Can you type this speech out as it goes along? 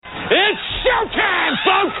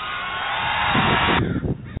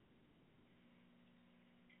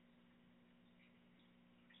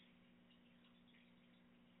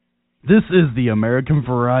This is the American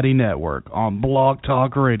Variety Network on Blog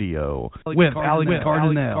Talk Radio with Alex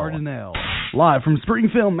Cardinale, live from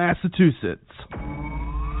Springfield, Massachusetts.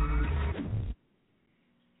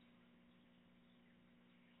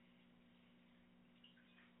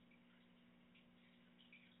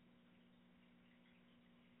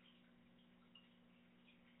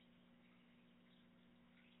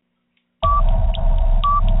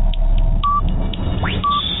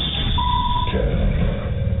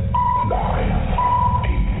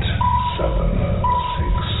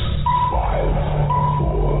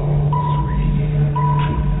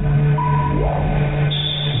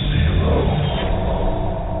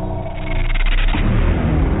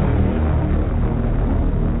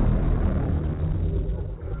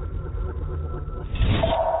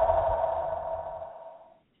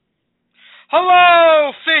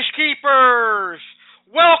 Hello, fish keepers!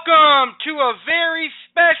 Welcome to a very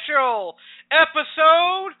special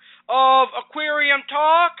episode of Aquarium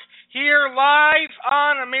Talk here live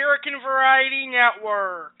on American Variety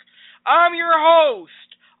Network. I'm your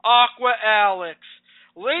host, Aqua Alex.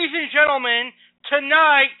 Ladies and gentlemen,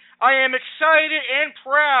 tonight I am excited and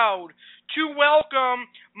proud to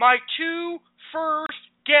welcome my two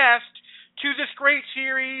first guests to this great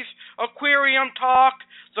series, Aquarium Talk,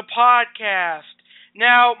 the podcast.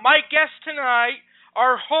 Now, my guests tonight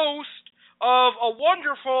are hosts of a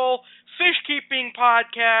wonderful fish-keeping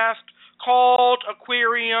podcast called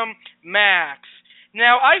Aquariumax.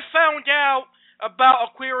 Now, I found out about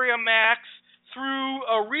Aquariumax through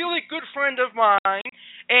a really good friend of mine,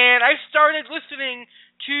 and I started listening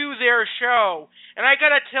to their show. And I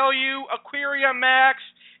gotta tell you, Aquariumax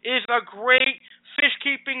is a great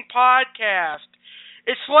fish-keeping podcast.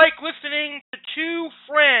 It's like listening to two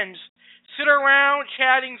friends sit around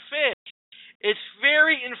chatting fish. It's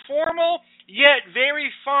very informal, yet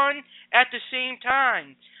very fun at the same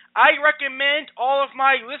time. I recommend all of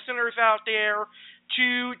my listeners out there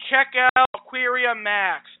to check out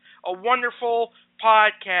Aquariumax, a wonderful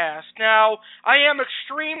podcast. Now, I am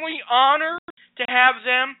extremely honored to have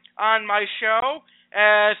them on my show,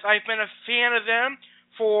 as I've been a fan of them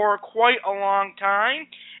for quite a long time,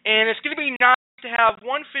 and it's going to be nice to have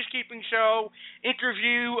one fish-keeping show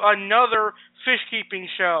interview another fish-keeping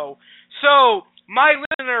show. So, my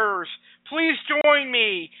listeners, please join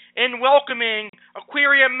me in welcoming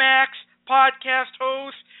Aquariumax podcast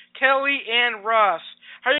hosts Kelly and Russ.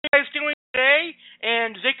 How are you guys doing today?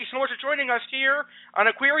 And thank you so much for joining us here on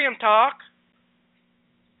Aquarium Talk.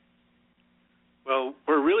 Well,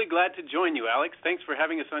 we're really glad to join you, Alex. Thanks for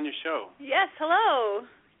having us on your show. Yes, hello.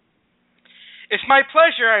 It's my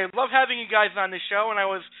pleasure. I love having you guys on the show, and I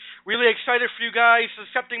was really excited for you guys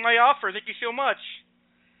accepting my offer. Thank you so much.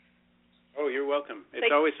 Oh, you're welcome. It's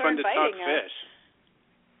Thanks always for fun to talk inviting us. fish.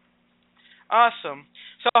 Awesome.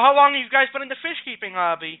 So how long have you guys been in the fish-keeping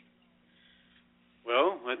hobby?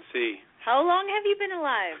 Well, let's see. How long have you been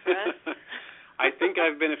alive, Russ? I think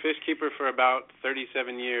I've been a fish keeper for about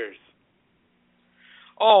 37 years.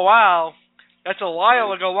 Oh, wow. That's a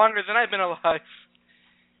while ago, longer than I've been alive.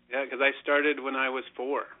 Yeah, because I started when I was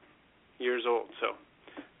 4 years old, so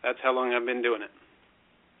that's how long I've been doing it.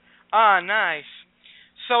 Ah, nice.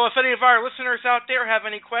 So if any of our listeners out there have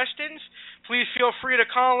any questions, please feel free to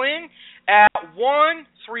call in at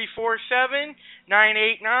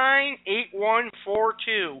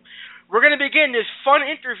 1-347-989-8142. We're going to begin this fun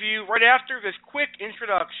interview right after this quick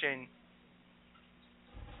introduction.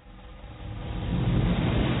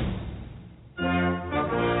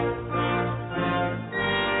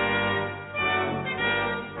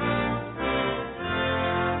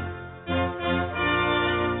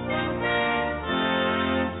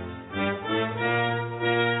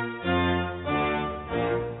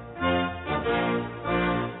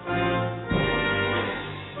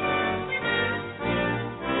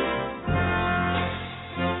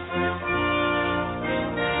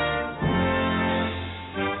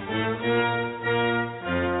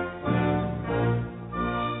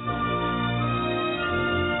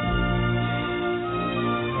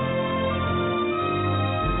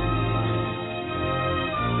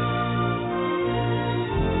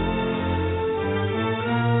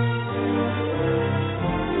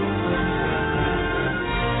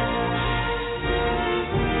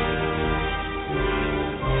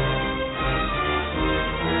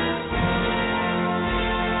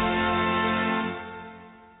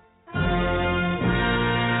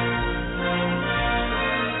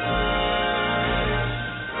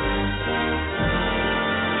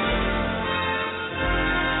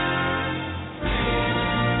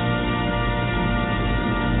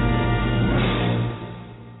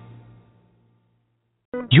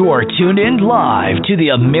 You are tuned in live to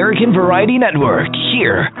the American Variety Network,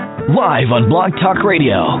 here, live on Blog Talk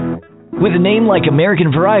Radio. With a name like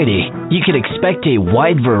American Variety, you can expect a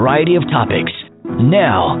wide variety of topics.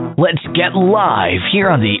 Now, let's get live here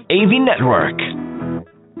on the AV Network.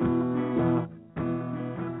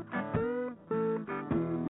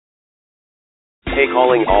 Hey,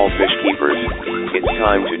 calling all fish keepers. It's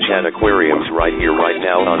time to chat aquariums right here, right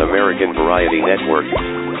now on American Variety Network.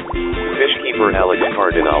 Fish keeper Alex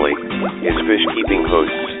Cardinale, his fish keeping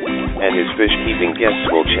hosts, and his fish keeping guests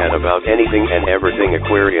will chat about anything and everything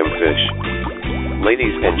aquarium fish.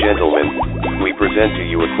 Ladies and gentlemen, we present to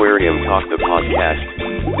you Aquarium Talk, the podcast,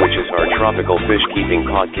 which is our tropical fish keeping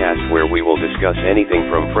podcast where we will discuss anything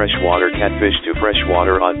from freshwater catfish to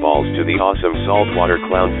freshwater oddballs to the awesome saltwater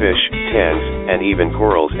clownfish, tans, and even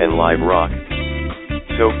corals and live rock.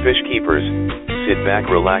 So fish keepers, sit back,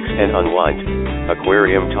 relax, and unwind.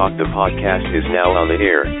 Aquarium Talk, the podcast, is now on the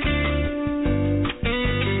air.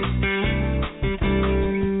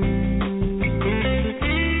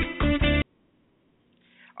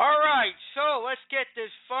 All right, so let's get this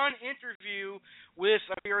fun interview with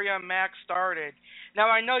Aquariumax started. Now,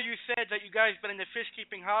 I know you said that you guys have been in the fish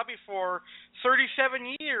keeping hobby for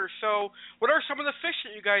 37 years, so what are some of the fish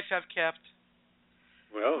that you guys have kept?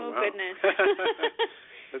 Well, oh, wow. goodness.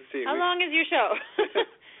 Let's see. How long is your show?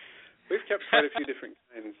 We've kept quite a few different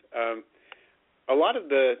kinds. A lot of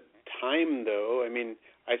the time, though, I mean,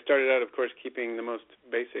 I started out, of course, keeping the most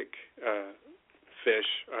basic fish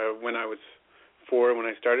when I was 4. When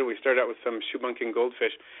I started, we started out with some shoebunking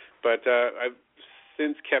goldfish, but I've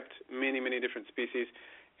since kept many, many different species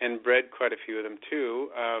and bred quite a few of them,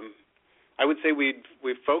 too. I would say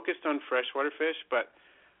we've focused on freshwater fish, but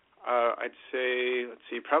I'd say,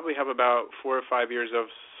 probably have about 4 or 5 years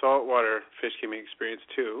of saltwater fish keeping experience,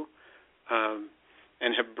 too.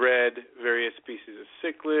 And have bred various species of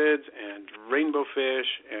cichlids and rainbow fish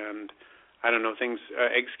and, I don't know, things,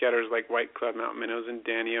 egg scatters like white cloud mountain minnows and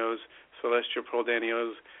danios, celestial pearl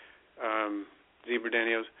danios, zebra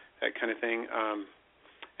danios, that kind of thing,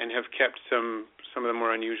 and have kept some of the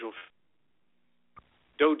more unusual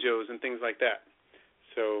dojos and things like that.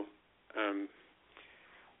 So,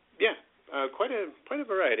 quite a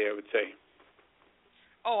variety, I would say.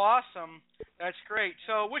 Oh, awesome. That's great.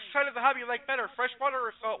 So which side of the hobby you like better, freshwater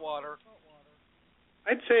or saltwater?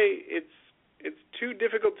 I'd say it's too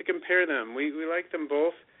difficult to compare them. We like them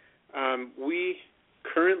both. We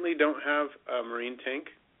currently don't have a marine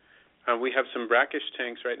tank. We have some brackish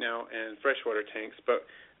tanks right now and freshwater tanks, but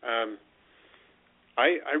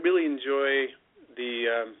I really enjoy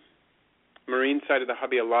the marine side of the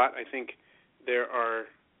hobby a lot. I think the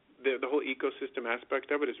whole ecosystem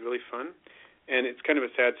aspect of it is really fun. And it's kind of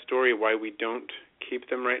a sad story why we don't keep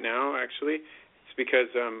them right now, actually. It's because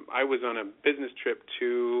I was on a business trip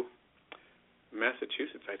to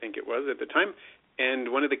Massachusetts, I think it was, at the time,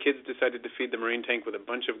 and one of the kids decided to feed the marine tank with a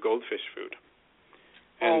bunch of goldfish food.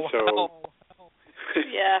 And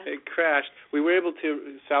Yeah. It crashed. We were able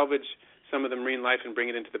to salvage some of the marine life and bring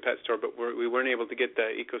it into the pet store, but we weren't able to get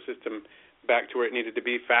the ecosystem back to where it needed to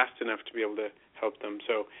be fast enough to be able to help them.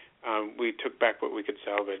 So we took back what we could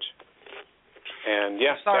salvage. And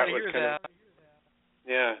that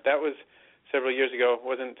was several years ago. It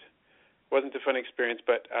wasn't a fun experience,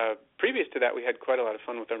 but previous to that, we had quite a lot of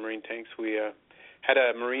fun with our marine tanks. We had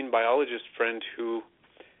a marine biologist friend who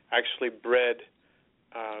actually bred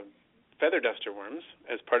feather duster worms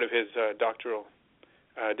as part of his doctoral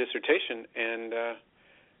dissertation, and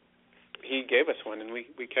he gave us one, and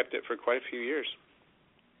we kept it for quite a few years.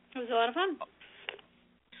 It was a lot of fun.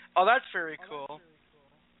 Oh, that's very cool.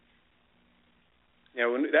 Yeah,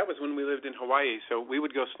 that was when we lived in Hawaii, so we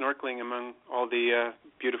would go snorkeling among all the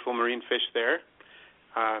beautiful marine fish there.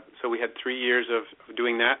 So we had 3 years of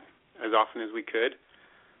doing that as often as we could,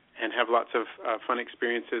 and have lots of fun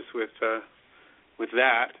experiences with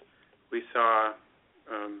that. We saw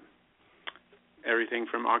everything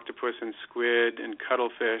from octopus and squid and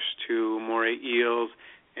cuttlefish to moray eels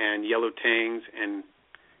and yellow tangs and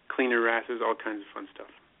cleaner wrasses, all kinds of fun stuff.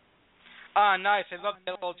 Ah, nice. I love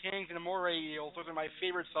yellow tangs and moray eels. Those are my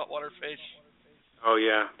favorite saltwater fish. Oh,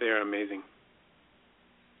 yeah. They are amazing.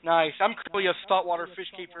 Nice. I'm currently a saltwater fish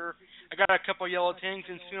keeper. I got a couple of yellow tangs,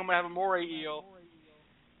 and soon I'm going to have a moray eel.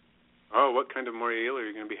 Oh, what kind of moray eel are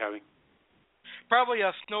you going to be having? Probably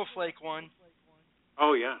a snowflake one.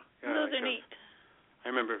 Oh, yeah. Those are neat. I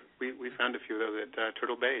remember we found a few of those at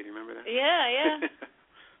Turtle Bay. Do you remember that? Yeah.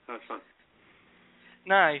 That was fun.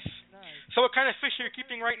 Nice. So what kind of fish are you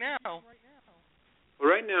keeping right now? Well,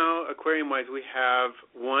 right now, aquarium-wise, we have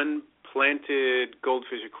one planted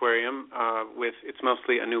goldfish aquarium it's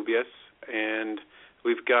mostly Anubias, and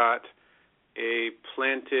We've got a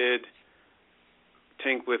planted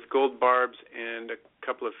tank with gold barbs and a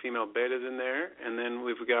couple of female betas in there. And then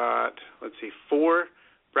we've got, 4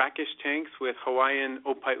 brackish tanks with Hawaiian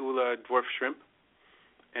Opaiula dwarf shrimp.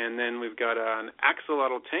 And then we've got an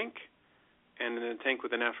axolotl tank and then a tank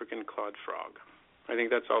with an African clawed frog. I think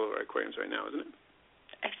that's all of our aquariums right now, isn't it?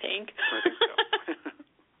 I think. I think so.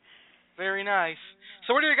 Very nice.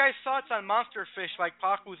 So what are your guys' thoughts on monster fish like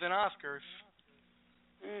pacus and Oscars?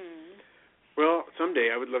 Well, someday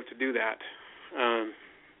I would love to do that.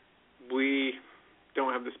 We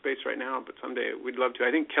don't have the space right now, but someday we'd love to.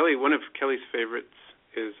 I think Kelly, one of Kelly's favorites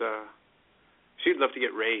is, she'd love to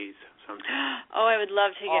get rays sometime. Oh, I would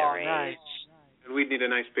love to get rays. Nice. And we'd need a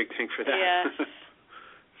nice big tank for that. Yes.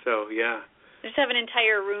 So, yeah. Just have an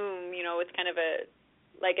entire room, with kind of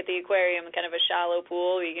like at the aquarium, kind of a shallow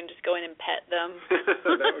pool where you can just go in and pet them.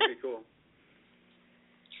 That would be cool.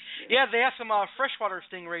 Yeah, they have some freshwater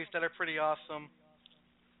stingrays that are pretty awesome.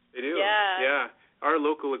 They do. Yeah. Yeah. Our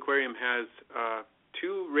local aquarium has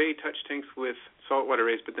 2 ray touch tanks with saltwater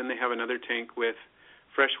rays, but then they have another tank with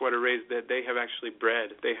freshwater rays that they have actually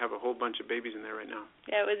bred. They have a whole bunch of babies in there right now.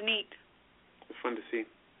 Yeah, it was neat. It's fun to see.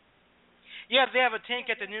 Yeah, they have a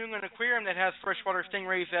tank at the New England Aquarium that has freshwater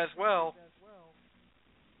stingrays as well.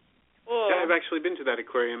 Cool. Yeah, I've actually been to that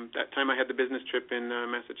aquarium. That time I had the business trip in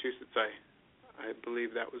Massachusetts, I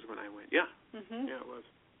believe that was when I went. Yeah. Mhm. Yeah, it was.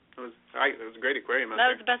 It was a great aquarium out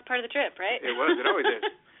That there. was the best part of the trip, right? It was. It always is.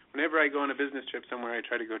 Whenever I go on a business trip somewhere, I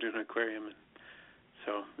try to go to an aquarium. And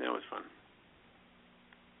so, yeah, it was fun.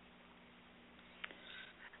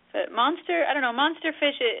 But monster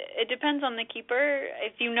fish, it depends on the keeper.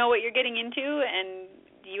 If you know what you're getting into and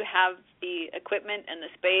you have the equipment and the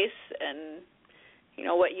space and you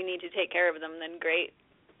know what you need to take care of them, then great.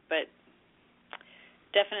 But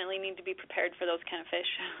definitely need to be prepared for those kind of fish.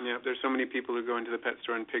 Yeah, there's so many people who go into the pet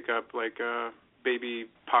store and pick up like a baby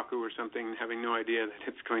pacu or something, having no idea that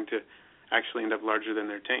it's going to actually end up larger than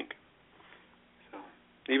their tank. So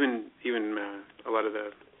even a lot of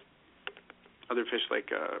the other fish like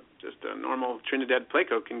just a normal Trinidad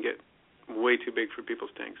pleco can get way too big for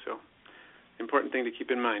people's tanks. So important thing to keep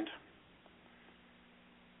in mind.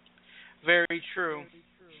 Very true.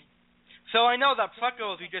 So I know that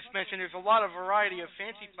plecos you just mentioned, there's a lot of variety of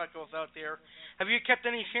fancy plecos out there. Have you kept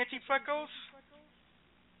any fancy plecos?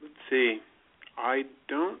 Let's see. I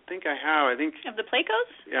don't think I have. I think Of the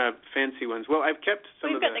plecos? fancy ones. Well, I've kept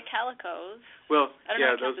some We've of got the calicos. Well, I don't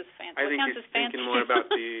yeah, know if those. counts as fancy. I What think counts you're as fancy? thinking more about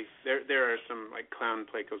the. There are some like clown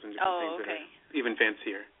plecos and different things that are even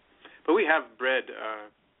fancier. But we have bred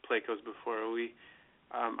plecos before.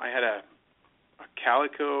 I had a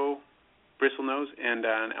calico bristlenose and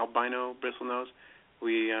an albino bristlenose.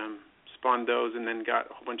 We spawned those and then got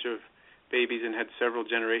a whole bunch of babies and had several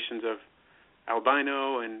generations of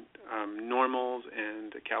albino and normals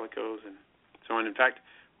and calicos and so on. In fact,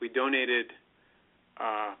 we donated,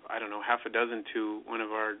 half a dozen to one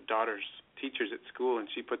of our daughter's teachers at school, and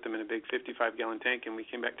she put them in a big 55-gallon tank, and we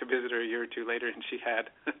came back to visit her a year or two later, and she had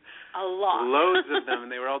a lot. loads of them,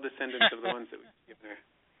 and they were all descendants of the ones that we given her.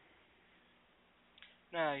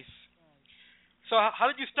 Nice. So how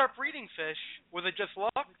did you start breeding fish? Was it just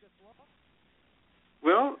luck?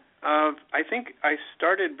 Well, I think I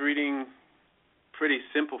started breeding pretty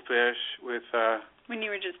simple fish with when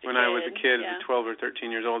you were just when I was a kid, yeah. 12 or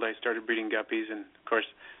 13 years old. I started breeding guppies, and of course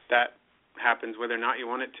that happens whether or not you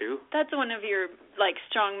want it to. That's one of your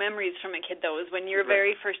strong memories from a kid, though, is when your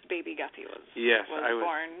very first baby guppy was I was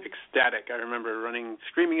born. Ecstatic. I remember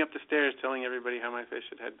screaming up the stairs, telling everybody how my fish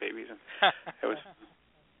had babies, and it was.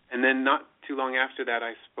 And then not too long after that,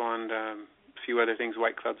 I spawned a few other things,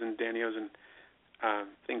 white clubs and danios and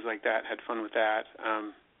things like that. Had fun with that.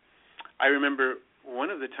 I remember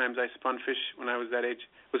one of the times I spawned fish when I was that age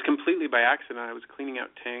was completely by accident. I was cleaning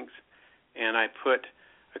out tanks, and I put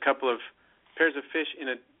a couple of pairs of fish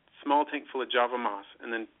in a small tank full of Java moss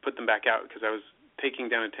and then put them back out because I was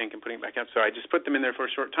taking down a tank and putting it back up. So I just put them in there for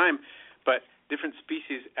a short time, but different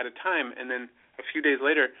species at a time. And then a few days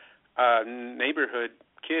later, a neighborhood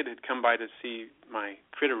kid had come by to see my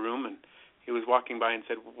critter room, and he was walking by and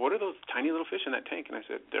said, "What are those tiny little fish in that tank?" And I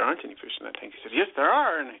said, "There aren't any fish in that tank." He said, "Yes, there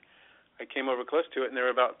are." And I came over close to it, and there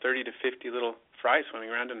were about 30 to 50 little fry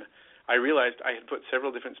swimming around, and I realized I had put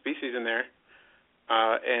several different species in there,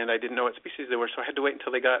 and I didn't know what species they were, so I had to wait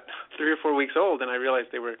until they got 3 or 4 weeks old, and I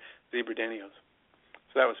realized they were zebra danios.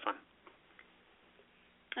 So that was fun.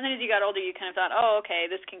 And then as you got older, you kind of thought, oh, okay,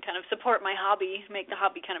 this can kind of support my hobby, make the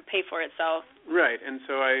hobby kind of pay for itself. Right, and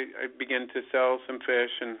so I began to sell some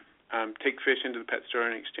fish and take fish into the pet store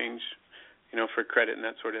in exchange, for credit and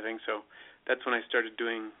that sort of thing. So that's when I started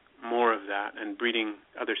doing more of that and breeding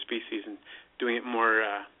other species and doing it more,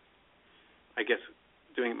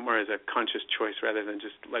 doing it more as a conscious choice rather than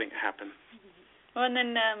just letting it happen. Well, and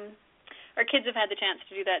then our kids have had the chance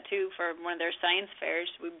to do that, too, for one of their science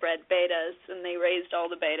fairs. We bred betas, and they raised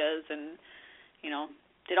all the betas and,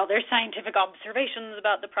 did all their scientific observations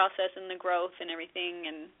about the process and the growth and everything,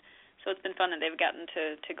 and so it's been fun that they've gotten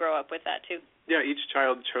to grow up with that, too. Yeah, each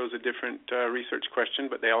child chose a different research question,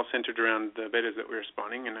 but they all centered around the betas that we were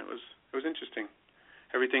spawning, and it was interesting.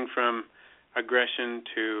 Everything from aggression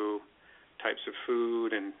to types of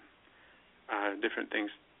food and different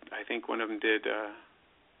things. I think one of them did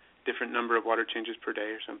different number of water changes per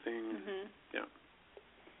day or something. Mm-hmm. Yeah.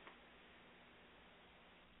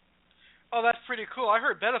 Oh, that's pretty cool. I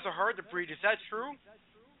heard betas are hard to breed. Is that true?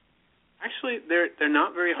 Actually, they're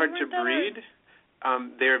not very hard to breed.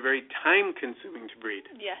 They're very time-consuming to breed.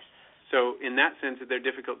 Yes. So in that sense, they're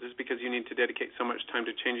difficult just because you need to dedicate so much time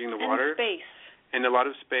to changing the water. And space. And a lot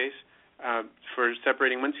of space. For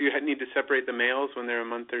separating. Once you need to separate the males when they're a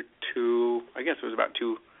month or two, I guess it was about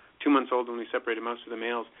two months old when we separated most of the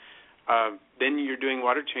males, then you're doing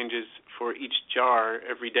water changes for each jar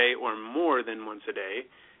every day or more than once a day,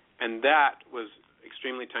 and that was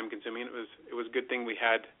extremely time-consuming. It was a good thing we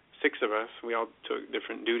had 6 of us. We all took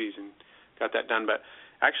different duties and got that done. But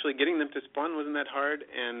actually getting them to spawn wasn't that hard,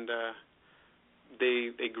 and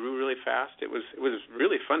they grew really fast. It was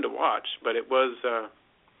really fun to watch, but it was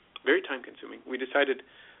very time-consuming. We decided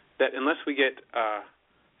that unless we get a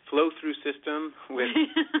flow-through system with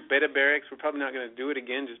beta barracks, we're probably not going to do it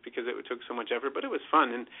again just because it took so much effort. But it was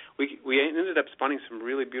fun, and we ended up spawning some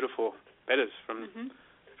really beautiful betas from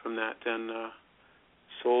that, and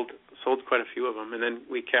sold quite a few of them. And then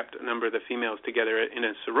we kept a number of the females together in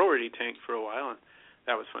a sorority tank for a while, and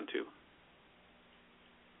that was fun too.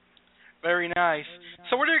 Very nice.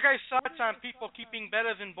 So what are your guys' thoughts on people keeping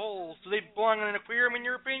betas in bowls? Do they belong in an aquarium, in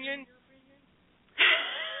your opinion?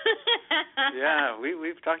 Yeah,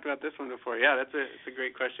 we've talked about this one before. Yeah, it's a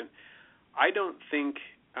great question. I don't think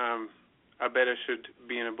a beta should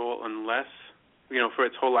be in a bowl unless, for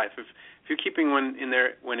its whole life. If you're keeping one in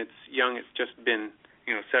there when it's young, it's just been,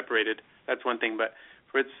 separated, that's one thing. But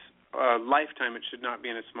for its lifetime, it should not be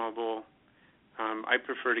in a small bowl. I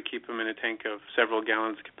prefer to keep them in a tank of several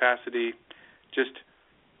gallons capacity. Just,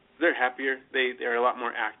 they're happier. They're a lot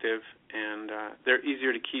more active, and they're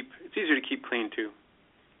easier to keep. It's easier to keep clean too.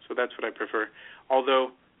 So that's what I prefer.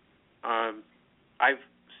 Although I've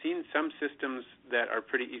seen some systems that are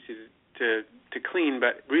pretty easy to clean,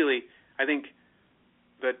 but really I think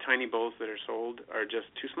the tiny bowls that are sold are just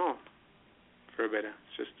too small for a beta.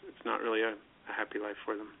 It's not really a happy life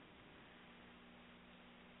for them.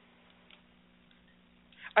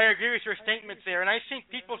 I agree with your statements there, and I think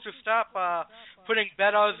people should stop putting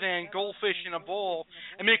betas and goldfish in a bowl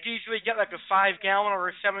and make easily get like a 5-gallon or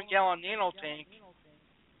a 7-gallon nano tank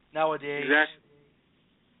nowadays. Exactly.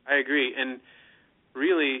 I agree, and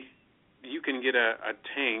really, you can get a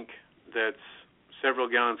tank that's several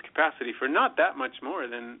gallons capacity for not that much more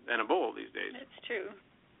than a bowl these days. It's true.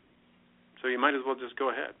 So you might as well just go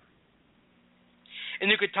ahead. And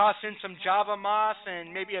you could toss in some Java moss and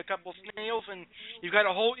maybe a couple snails, and you've got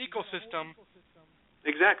a whole ecosystem.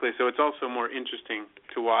 Exactly. So it's also more interesting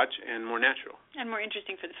to watch and more natural. And more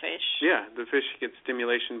interesting for the fish. Yeah, the fish get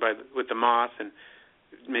stimulation with the moss and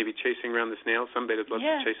maybe chasing around the snails. Some betas love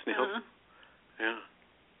to chase snails. Yeah.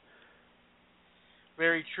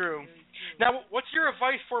 Very true. Now, what's your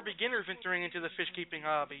advice for beginners entering into the fish keeping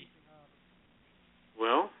hobby?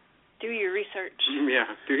 Well, do your research. Yeah,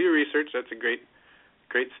 do your research. That's a great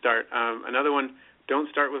start. Another one, don't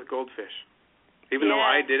start with goldfish. Even though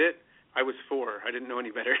I did it, I was 4. I didn't know any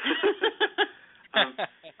better.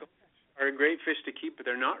 Are a great fish to keep, but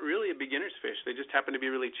they're not really a beginner's fish. They just happen to be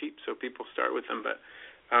really cheap, so people start with them. But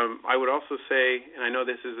I would also say, and I know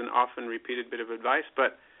this is an often repeated bit of advice,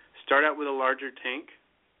 but start out with a larger tank,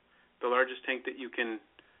 the largest tank that you can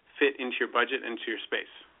fit into your budget and to your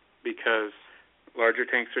space, because larger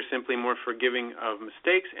tanks are simply more forgiving of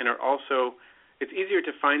mistakes and are also, it's easier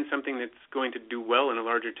to find something that's going to do well in a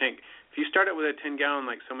larger tank. If you start out with a 10-gallon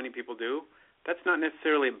like so many people do, that's not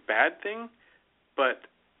necessarily a bad thing, but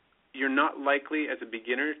you're not likely as a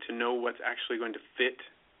beginner to know what's actually going to fit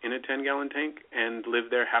in a 10-gallon tank and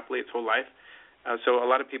live there happily its whole life. So a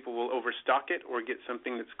lot of people will overstock it or get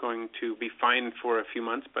something that's going to be fine for a few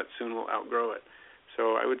months but soon will outgrow it.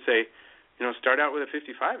 So I would say, start out with a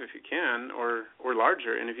 55 if you can or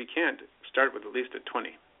larger, and if you can't, start with at least a 20.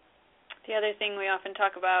 The other thing we often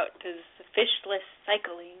talk about is fishless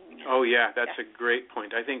cycling. Oh, yeah, that's a great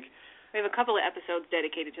point. I think we have a couple of episodes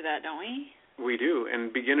dedicated to that, don't we? We do,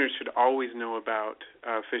 and beginners should always know about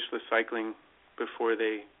fishless cycling before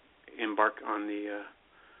they embark on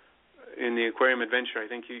in the aquarium adventure. I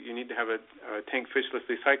think you need to have a tank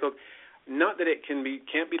fishlessly cycled. Not that it can't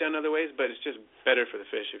be done other ways, but it's just better for the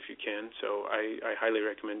fish if you can. So I highly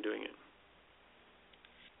recommend doing it.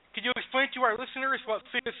 Could you explain to our listeners what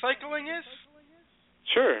fishless cycling is?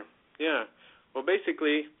 Sure. Yeah. Well,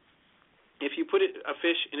 basically, if you put a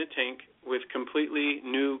fish in a tank with completely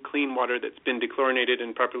new, clean water that's been dechlorinated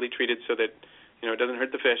and properly treated so that it doesn't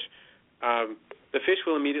hurt the fish, the fish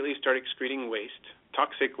will immediately start excreting waste,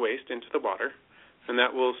 toxic waste, into the water, and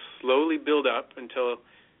that will slowly build up until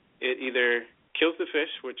it either kills the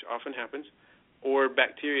fish, which often happens, or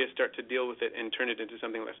bacteria start to deal with it and turn it into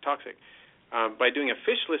something less toxic. By doing a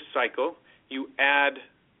fishless cycle, you add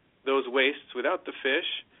those wastes without the fish,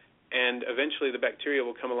 and eventually the bacteria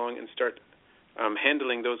will come along and start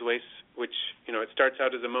handling those wastes, which it starts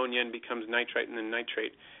out as ammonia and becomes nitrite and then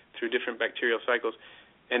nitrate through different bacterial cycles.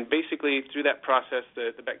 And basically, through that process,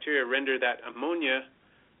 the bacteria render that ammonia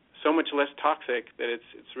so much less toxic that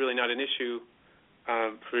it's really not an issue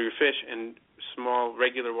for your fish, and small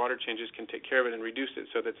regular water changes can take care of it and reduce it,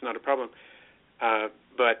 so that's not a problem.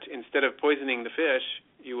 But instead of poisoning the fish,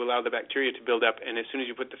 you allow the bacteria to build up, and as soon as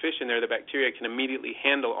you put the fish in there, the bacteria can immediately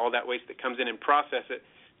handle all that waste that comes in and process it,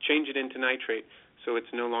 change it into nitrate, so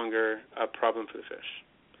it's no longer a problem for the fish.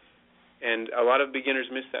 And a lot of beginners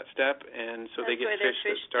miss that step, and so they get fish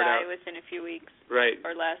that start out. That's why their fish die within a few weeks, right,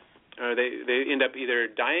 or less. They end up either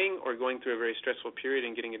dying or going through a very stressful period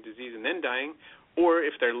and getting a disease and then dying, or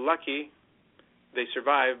if they're lucky, they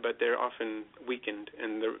survive, but they're often weakened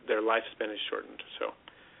and their lifespan is shortened. So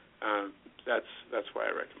that's why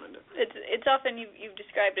I recommend it. It's often you've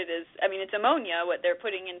described it as, it's ammonia what they're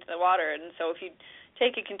putting into the water, and so if you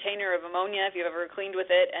take a container of ammonia, if you've ever cleaned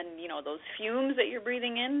with it, and those fumes that you're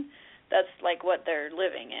breathing in, that's like what they're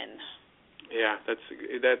living in. Yeah,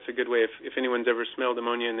 that's a good way. If anyone's ever smelled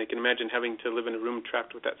ammonia and they can imagine having to live in a room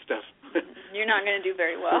trapped with that stuff, you're not going to do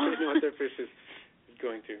very well. You know what their fish is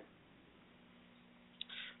going through.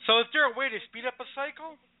 So is there a way to speed up a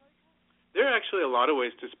cycle? There are actually a lot of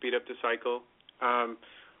ways to speed up the cycle.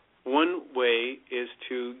 One way is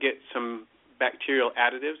to get some bacterial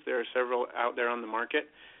additives. There are several out there on the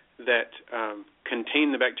market that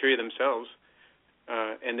contain the bacteria themselves.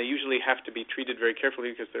 And they usually have to be treated very carefully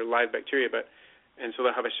because they're live bacteria, and so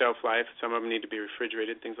they'll have a shelf life. Some of them need to be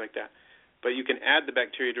refrigerated, things like that. But you can add the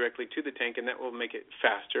bacteria directly to the tank, and that will make it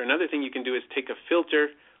faster. Another thing you can do is take a filter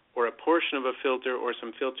or a portion of a filter or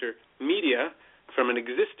some filter media from an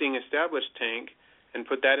existing established tank and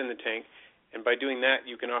put that in the tank. And by doing that,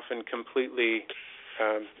 you can often completely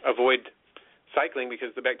avoid cycling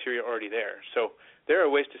because the bacteria are already there. So there are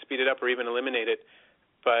ways to speed it up or even eliminate it,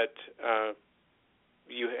 but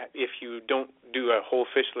if you don't do a whole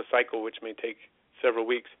fishless cycle, which may take several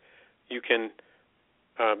weeks, you can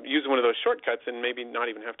use one of those shortcuts and maybe not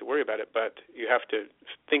even have to worry about it, but you have to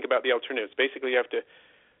think about the alternatives. Basically,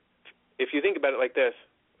 if you think about it like this,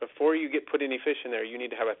 before you put any fish in there, you need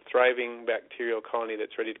to have a thriving bacterial colony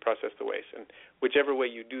that's ready to process the waste. And whichever way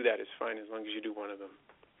you do that is fine as long as you do one of them.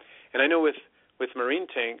 And I know with marine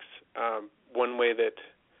tanks, one way that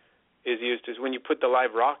is used is when you put the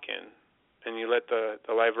live rock in, and you let the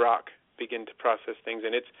live rock begin to process things,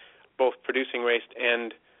 and it's both producing waste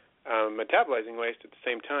and metabolizing waste at the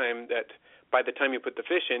same time, that by the time you put the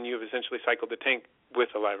fish in, you've essentially cycled the tank with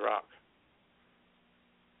a live rock.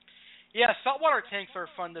 Yeah, saltwater tanks are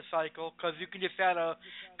fun to cycle because you can just add a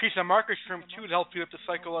piece of marker shrimp too to help you with the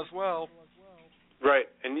cycle as well. Right,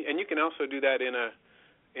 and you can also do that in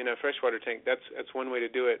a freshwater tank. That's one way to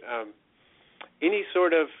do it. Any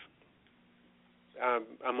sort of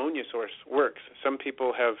ammonia source works. Some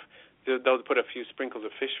people they'll put a few sprinkles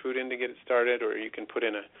of fish food in to get it started, or you can put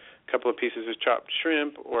in a couple of pieces of chopped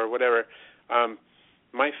shrimp or whatever.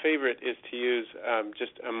 My favorite is to use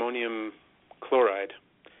just ammonium chloride,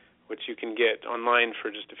 which you can get online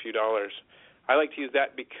for just a few dollars. I like to use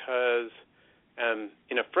that because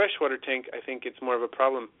in a freshwater tank, I think it's more of a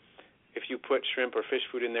problem. If you put shrimp or fish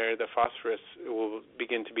food in there, the phosphorus will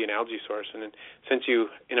begin to be an algae source. And then, since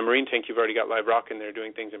in a marine tank, you've already got live rock in there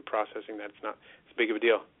doing things and processing that, it's as big of a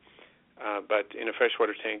deal. But in a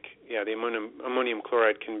freshwater tank, yeah, the ammonium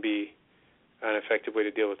chloride can be an effective way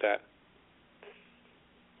to deal with that.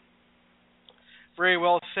 Very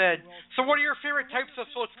well said. So what are your favorite types of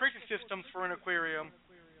filtration systems for an aquarium?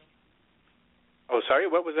 Oh,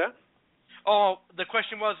 sorry, what was that? Oh, the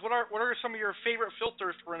question was, what are some of your favorite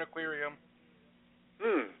filters for an aquarium?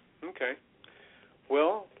 Okay.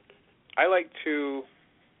 Well, I like to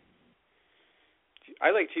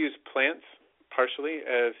use plants partially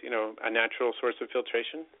as, a natural source of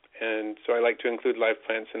filtration. And so I like to include live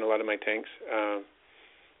plants in a lot of my tanks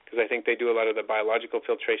because I think they do a lot of the biological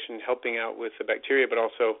filtration, helping out with the bacteria, but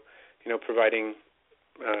also, providing,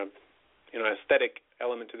 aesthetic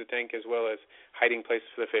element to the tank as well as hiding places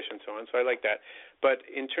for the fish and so on. So I like that. But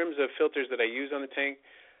in terms of filters that I use on the tank,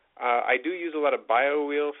 I do use a lot of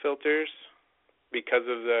BioWheel filters because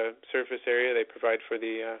of the surface area they provide for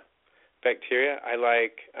the bacteria. I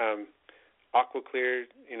like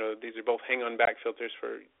AquaClear. These are both hang-on back filters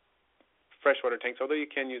for freshwater tanks, although you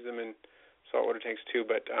can use them in saltwater tanks too.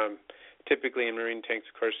 But typically in marine tanks,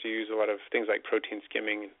 of course, you use a lot of things like protein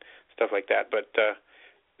skimming and stuff like that. But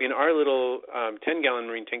in our little 10-gallon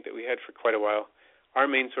marine tank that we had for quite a while, our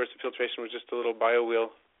main source of filtration was just a little BioWheel,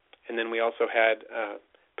 and then we also had a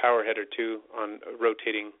power head or two on a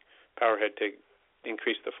rotating power head to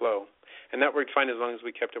increase the flow. And that worked fine as long as we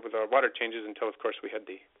kept up with our water changes until, of course, we had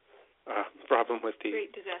the problem with the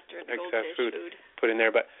great disaster, the excess food put in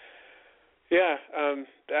there. But,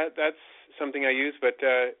 that's something I use. But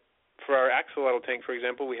for our axolotl tank, for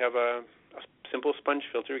example, we have a simple sponge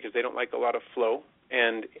filter because they don't like a lot of flow.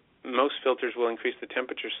 And most filters will increase the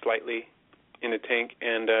temperature slightly in a tank,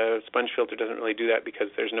 and a sponge filter doesn't really do that because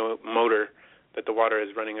there's no motor that the water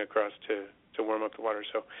is running across to warm up the water.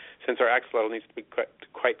 So since our axolotl needs to be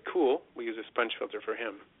quite cool, we use a sponge filter for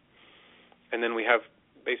him. And then we have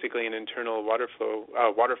basically an internal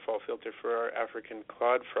waterfall filter for our African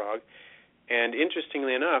clawed frog. And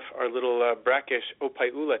interestingly enough, our little brackish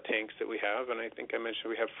opaiula tanks that we have, and I think I mentioned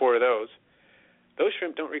we have 4 of those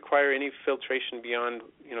shrimp don't require any filtration beyond,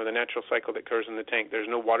 the natural cycle that occurs in the tank. There's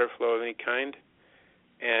no water flow of any kind,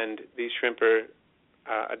 and these shrimp are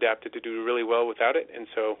adapted to do really well without it. And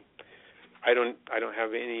so I don't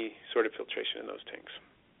have any sort of filtration in those tanks.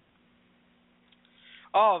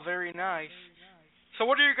 Oh, very nice. So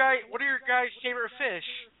what are your guys' favorite fish?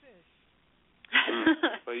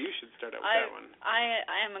 Well, you should start out with that one. I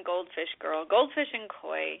am a goldfish girl. Goldfish and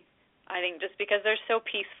koi. I think just because they're so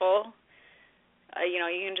peaceful. You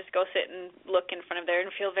can just go sit and look in front of there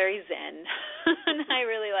and feel very zen. And I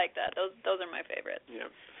really like that. Those are my favorites.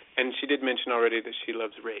 Yeah. And she did mention already that she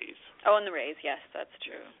loves rays. Oh, and the rays, yes, that's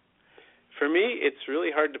true. For me, it's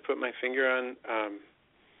really hard to put my finger on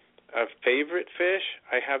a favorite fish.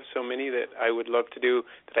 I have so many that I would love to do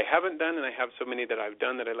that I haven't done, and I have so many that I've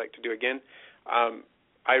done that I'd like to do again.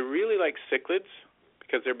 I really like cichlids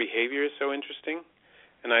because their behavior is so interesting.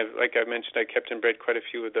 And like I mentioned, I kept and bred quite a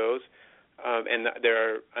few of those. And there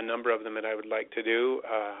are a number of them that I would like to do.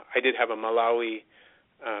 I did have a Malawi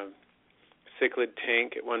cichlid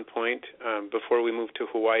tank at one point before we moved to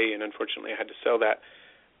Hawaii, and unfortunately I had to sell that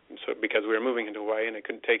because we were moving into Hawaii and I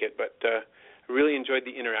couldn't take it. But I really enjoyed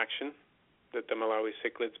the interaction that the Malawi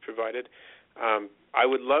cichlids provided. I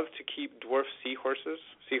would love to keep dwarf seahorses.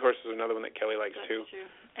 Seahorses are another one that Kelly likes too. That's true.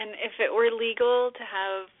 And if it were legal to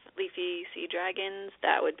have leafy sea dragons,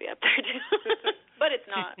 that would be up there too. But it's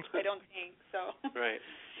not, I don't think so. Right.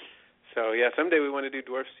 So yeah, someday we want to do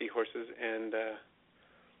dwarf seahorses, and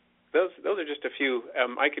those are just a few.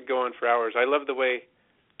 I could go on for hours. I love the way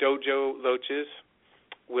dojo loaches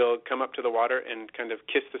will come up to the water and kind of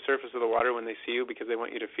kiss the surface of the water when they see you because they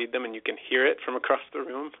want you to feed them, and you can hear it from across the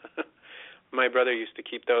room. My brother used to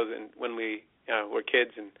keep those, and when we were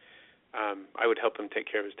kids, and I would help him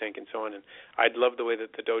take care of his tank and so on. And I'd love the way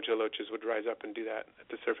that the dojo loaches would rise up and do that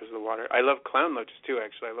at the surface of the water. I love clown loaches too,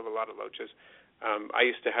 actually. I love a lot of loaches. I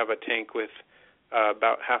used to have a tank with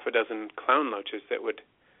about half a dozen clown loaches that would...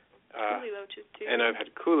 Coolie loaches too. And I've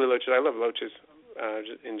had coolie loaches. I love loaches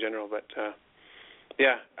in general, but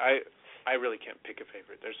yeah, I really can't pick a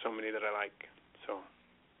favorite. There's so many that I like. So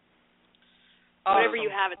whatever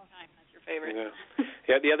you have at the time, that's your favorite.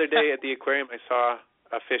 Yeah, the other day at the aquarium I saw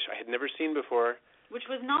a fish I had never seen before. Which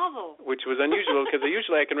was novel. Which was unusual because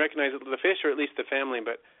usually I can recognize the fish or at least the family,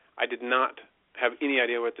 but I did not have any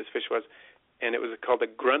idea what this fish was. And it was called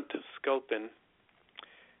a grunt sculpin.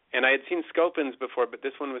 And I had seen sculpins before, but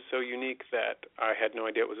this one was so unique that I had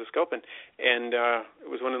no idea it was a sculpin. And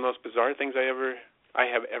it was one of the most bizarre things I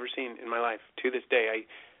have ever seen in my life. To this day,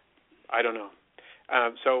 I don't know.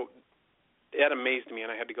 So that amazed me,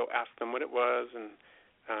 and I had to go ask them what it was, and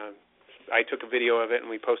I took a video of it, and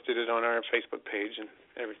we posted it on our Facebook page and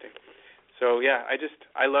everything. So, yeah,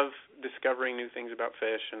 I love discovering new things about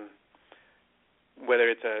fish, and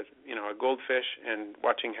whether it's a goldfish and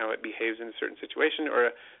watching how it behaves in a certain situation or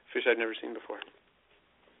a fish I'd never seen before.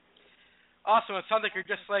 Awesome. It sounds like you're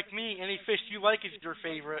just like me. Any fish you like is your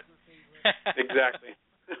favorite. Exactly.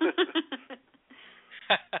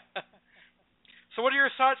 So what are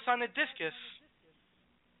your thoughts on the discus?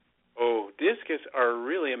 Oh, discus are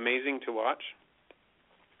really amazing to watch.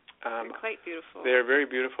 They're quite beautiful. They're very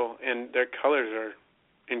beautiful, and their colors are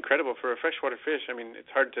incredible. For a freshwater fish, I mean, it's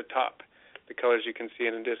hard to top the colors you can see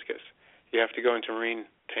in a discus. You have to go into marine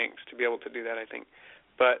tanks to be able to do that, I think.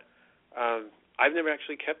 But I've never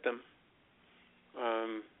actually kept them.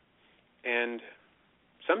 And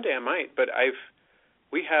someday I might, but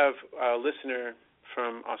we have a listener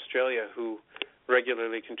from Australia who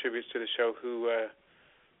regularly contributes to the show who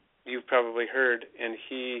you've probably heard, and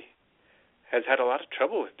he has had a lot of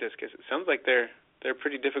trouble with discus. It sounds like they're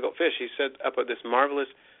pretty difficult fish. He set up this marvelous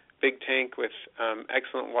big tank with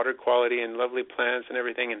excellent water quality and lovely plants and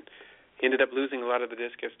everything, and he ended up losing a lot of the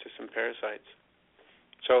discus to some parasites.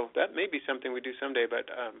 So that may be something we do someday, but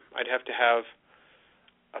I'd have to have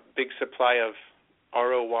a big supply of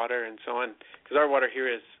RO water and so on, because our water here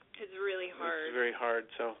is really hard. It's very hard,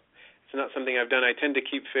 so it's not something I've done. I tend to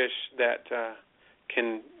keep fish that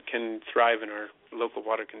can thrive in our local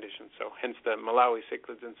water conditions, so hence the Malawi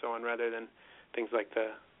cichlids and so on, rather than things like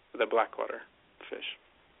the blackwater fish.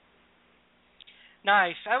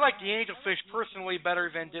 Nice. I like the angelfish personally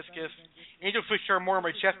better than discus. Angelfish are more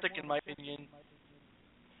majestic in my opinion.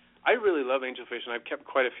 I really love angelfish, and I've kept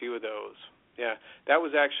quite a few of those. Yeah, that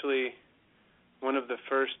was actually one of the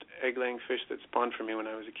first egg-laying fish that spawned for me when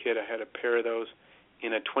I was a kid. I had a pair of those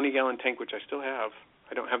in a 20-gallon tank, which I still have.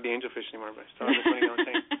 I don't have the angelfish anymore, but I still have a 20-gallon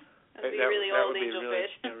tank. That would be really old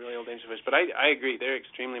angelfish. Really old angelfish. But I agree, they're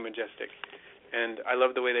extremely majestic, and I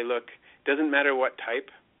love the way they look. Doesn't matter what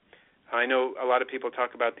type. I know a lot of people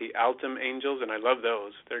talk about the Altum angels, and I love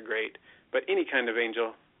those. They're great. But any kind of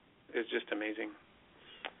angel is just amazing.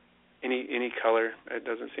 Any color, it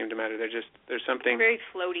doesn't seem to matter. There's something. They're very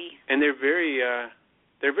floaty. And they're very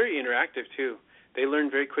interactive too. They learn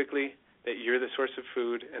very quickly that you're the source of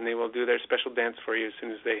food, and they will do their special dance for you as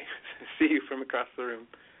soon as they see you from across the room.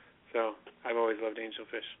 So I've always loved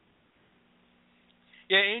angelfish.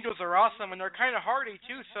 Yeah, angels are awesome, and they're kind of hardy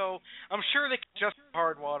too. So I'm sure they can adjust to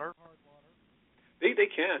hard water. They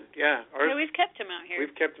can, yeah. We've kept them out here.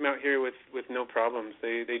 We've kept them out here with no problems.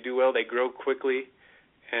 They do well. They grow quickly,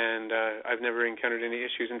 and I've never encountered any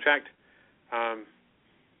issues. In fact,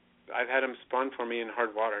 I've had them spawn for me in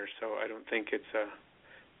hard water, so I don't think it's a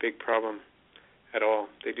big problem at all.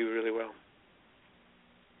 They do really well.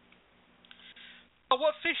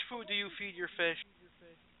 What fish food do you feed your fish?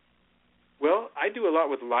 Well, I do a lot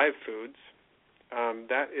with live foods.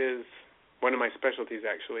 That is one of my specialties,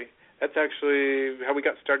 actually. That's actually how we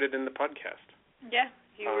got started in the podcast. Yeah,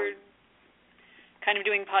 you were kind of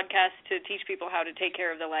doing podcasts to teach people how to take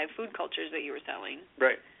care of the live food cultures that you were selling.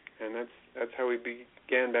 Right, and that's how we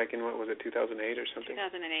began back in, what was it, 2008 or something?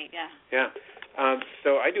 2008, yeah. Yeah.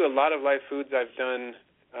 So I do a lot of live foods. I've done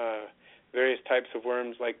various types of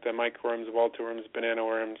worms, like the microworms, Walter worms, banana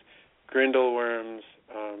worms, grindle worms,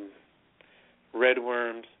 red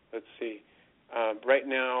worms. Let's see. Right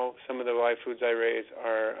now, some of the live foods I raise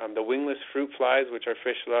are the wingless fruit flies, which our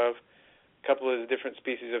fish love, a couple of the different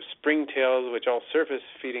species of springtails, which all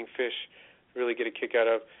surface-feeding fish really get a kick out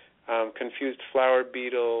of, confused flower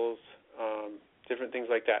beetles, different things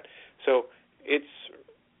like that. So it's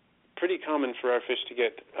pretty common for our fish to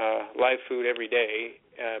get live food every day,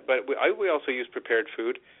 but we also use prepared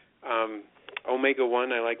food.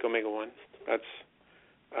 Omega-1, I like Omega-1. That's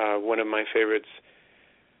one of my favorites,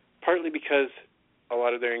 partly because a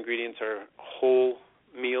lot of their ingredients are whole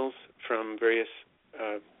meals from various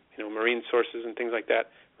marine sources and things like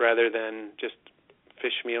that, rather than just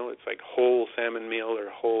fish meal. It's like whole salmon meal or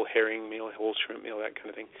whole herring meal, whole shrimp meal, that kind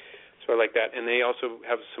of thing. So I like that. And they also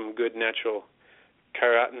have some good natural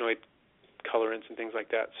carotenoid colorants and things like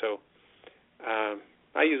that. So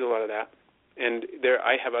I use a lot of that. And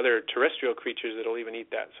I have other terrestrial creatures that will even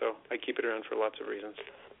eat that, so I keep it around for lots of reasons.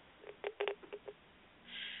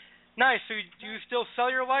 Nice. So do you still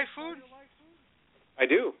sell your live food? I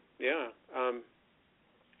do, yeah.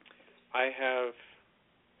 I have...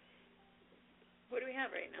 What do we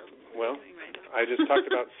have right now? Well, I just talked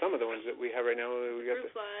about some of the ones that we have right now. We got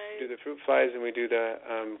do the fruit flies, and we do the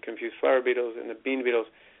confused flower beetles and the bean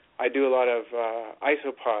beetles. I do a lot of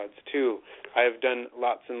isopods, too. I've done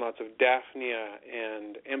lots and lots of Daphnia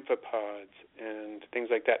and amphipods and things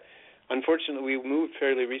like that. Unfortunately, we moved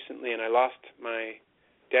fairly recently, and I lost my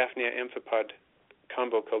Daphnia amphipod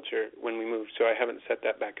combo culture when we moved, so I haven't set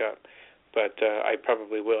that back up, but I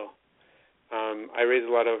probably will. I raise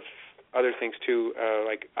a lot of other things, too,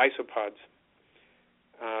 like isopods,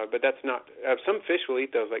 but that's not... some fish will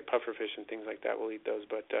eat those, like pufferfish and things like that will eat those,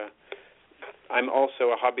 but I'm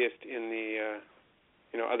also a hobbyist in the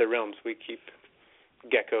other realms. We keep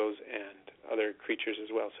geckos and other creatures as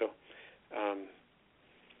well, so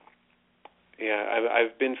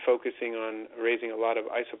I've been focusing on raising a lot of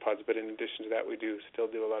isopods, but in addition to that, we still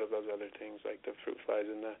do a lot of those other things like the fruit flies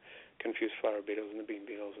and the confused flower beetles and the bean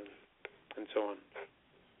beetles and so on.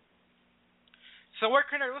 So where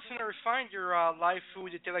can our listeners find your live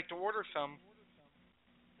food if they like to order some?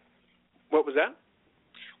 What was that?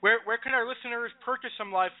 Where can our listeners purchase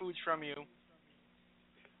some live foods from you?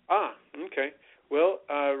 Okay. Well,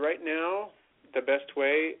 right now, the best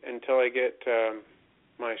way until I get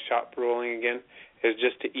my shop rolling again is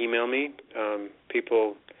just to email me.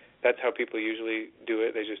 That's how people usually do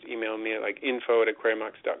it. They just email me at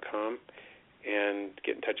info@aquariumax.com and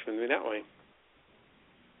get in touch with me that way.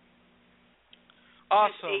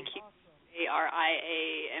 Awesome.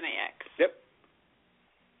 AQUARIAMAX. Yep.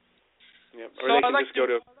 Or they can just go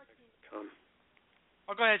to.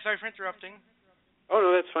 Oh, go ahead. Sorry for interrupting. Oh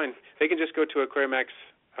no, that's fine. They can just go to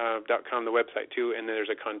Aquariumax.com, the website too, and there's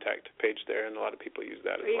a contact page there, and a lot of people use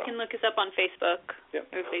that as well. Or you can look us up on Facebook. Yep.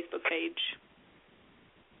 Our Facebook page.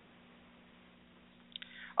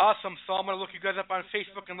 Awesome. So I'm going to look you guys up on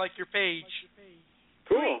Facebook and like your page.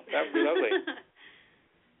 Cool. That would be lovely.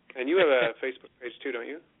 And you have a Facebook page too, don't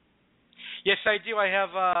you? Yes, I do. I have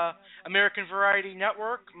American Variety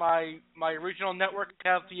Network. My original network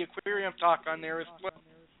have the Aquarium Talk on there as well.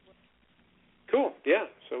 Cool. Yeah.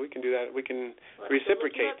 So we can do that. We can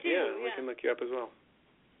reciprocate. Yeah, we can look you up as well.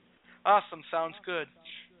 Awesome. Sounds good.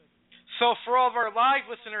 So for all of our live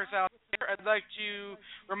listeners out there, I'd like to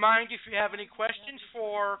remind you, if you have any questions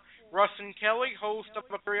for Russ and Kelly, host of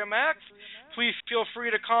Aquariumax, please feel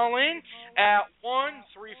free to call in at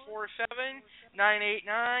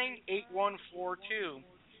 1-347-989-8142.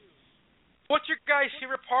 What's your guys'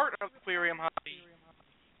 favorite part of the aquarium hobby?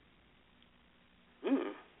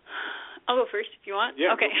 I'll go first if you want.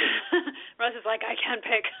 Yeah. Okay. Russ is like, I can't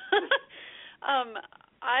pick.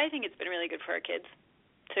 I think it's been really good for our kids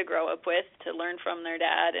to grow up with, to learn from their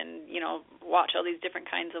dad and, watch all these different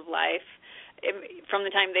kinds of life. From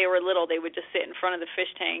the time they were little, they would just sit in front of the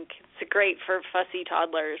fish tank. It's great for fussy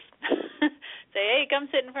toddlers. Say, hey, come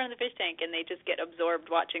sit in front of the fish tank, and they just get absorbed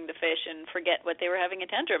watching the fish and forget what they were having a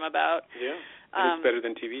tantrum about. Yeah, it's better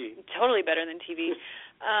than TV. Totally better than TV.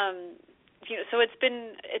 So it's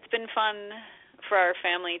been fun for our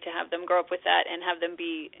family to have them grow up with that and have them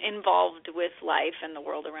be involved with life and the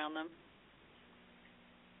world around them.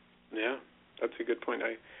 Yeah, that's a good point.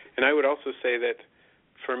 I would also say that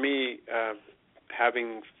for me,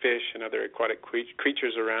 having fish and other aquatic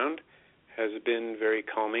creatures around has been very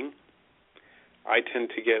calming. I tend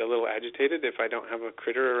to get a little agitated if I don't have a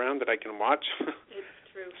critter around that I can watch.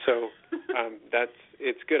 It's true. So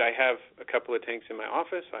it's good. I have a couple of tanks in my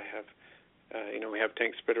office. I have, we have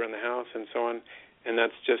tanks spread around the house and so on, and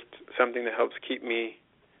that's just something that helps keep me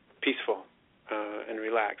peaceful and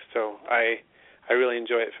relaxed. So I really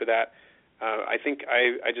enjoy it for that. I think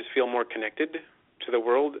I just feel more connected to the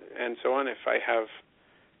world and so on if I have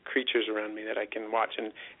creatures around me that I can watch.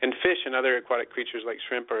 And fish and other aquatic creatures like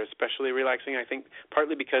shrimp are especially relaxing, I think,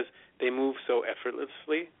 partly because they move so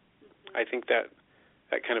effortlessly. I think that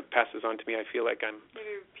kind of passes on to me. I feel like I'm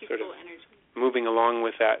sort of moving along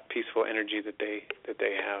with that peaceful energy that they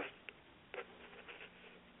have.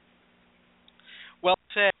 Well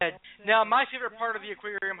said. Now, my favorite part of the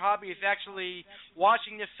aquarium hobby is actually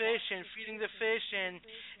watching the fish and feeding the fish and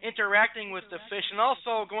interacting with the fish, and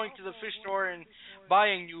also going to the fish store and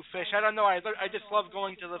buying new fish. I don't know. I just love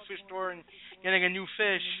going to the fish store and getting a new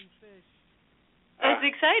fish. That's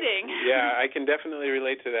exciting. Yeah, I can definitely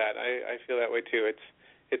relate to that. I feel that way too.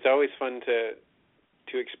 It's always fun to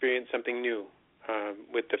experience something new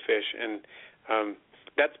with the fish, and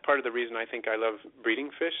that's part of the reason I think I love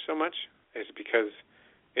breeding fish so much. Is because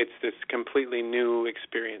it's this completely new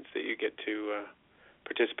experience that you get to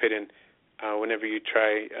participate in whenever you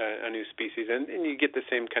try a new species. And you get the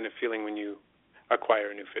same kind of feeling when you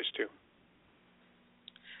acquire a new fish, too.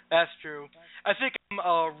 That's true. I think I'm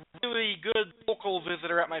a really good local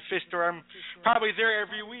visitor at my fish store. I'm probably there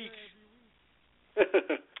every week.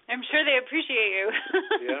 I'm sure they appreciate you.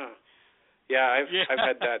 Yeah, I've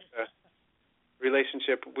had that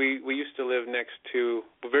relationship. We used to live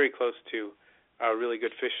very close to a really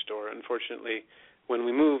good fish store. Unfortunately, when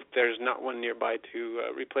we moved, there's not one nearby to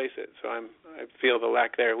replace it. So I feel the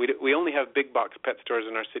lack there. We only have big box pet stores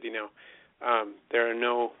in our city now. There are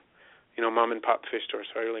no, mom and pop fish stores.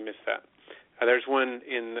 So I really miss that. There's one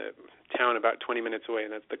in the town about 20 minutes away,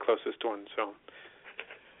 and that's the closest one. So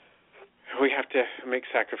we have to make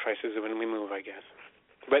sacrifices when we move, I guess.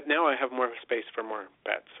 But now I have more space for more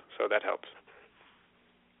pets, so that helps.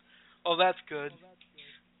 Oh, that's good.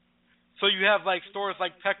 So you have stores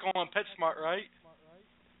like Petco and PetSmart, right?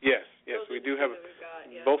 Yes, Those we are do the have two that we've got,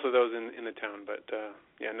 yeah. both of those in the town, but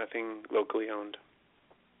nothing locally owned.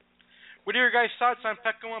 What are your guys' thoughts on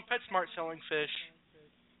Petco and PetSmart selling fish?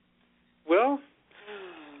 Well,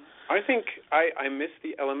 I think I miss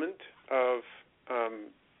the element of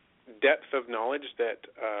depth of knowledge that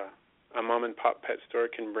a mom and pop pet store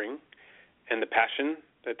can bring, and the passion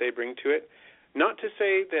that they bring to it. Not to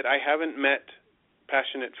say that I haven't met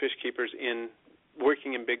passionate fish keepers in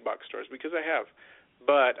working in big box stores, because I have,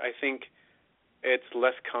 but I think it's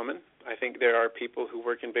less common. I think there are people who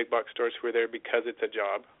work in big box stores who are there because it's a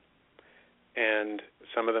job, and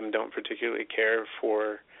some of them don't particularly care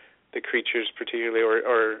for the creatures particularly,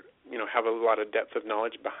 or have a lot of depth of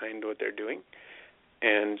knowledge behind what they're doing,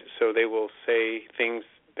 and so they will say things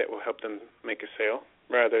that will help them make a sale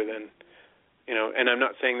rather than, and I'm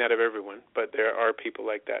not saying that of everyone, but there are people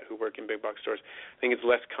like that who work in big box stores. I think it's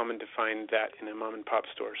less common to find that in a mom and pop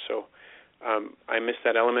store, so I miss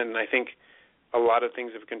that element, and I think a lot of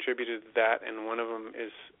things have contributed to that, and one of them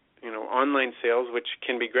is online sales, which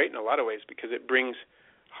can be great in a lot of ways because it brings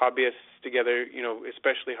hobbyists together,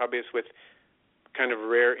 especially hobbyists with kind of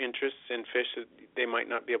rare interests in fish that they might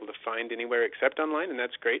not be able to find anywhere except online, and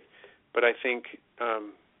that's great. But I think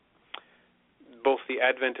both the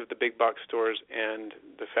advent of the big box stores and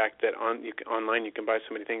the fact that online you can buy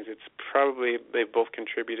so many things, they've both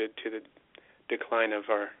contributed to the decline of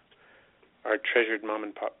our treasured mom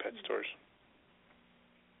and pop pet stores.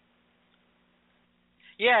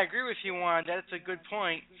 Yeah, I agree with you, Juan. That's a good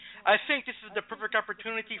point. I think this is the perfect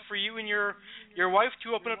opportunity for you and your wife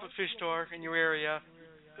to open up a fish store in your area.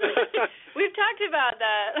 We've talked about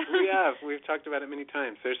that. We have. We've talked about it many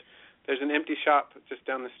times. There's an empty shop just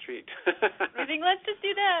down the street. I think let's just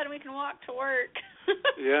do that and we can walk to work.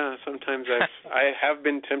 Yeah, sometimes I have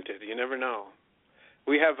been tempted. You never know.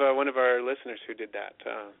 We have one of our listeners who did that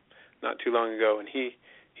not too long ago, and he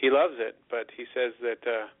loves it, but he says that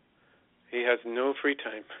he has no free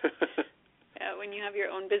time. Yeah, when you have your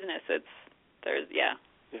own business, that's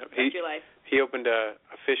your life. He opened a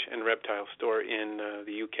fish and reptile store in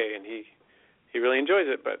the UK, and he really enjoys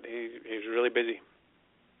it, but he's really busy.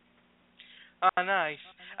 Nice.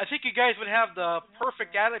 I think you guys would have the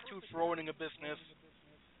perfect attitude for owning a business.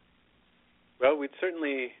 Well, we'd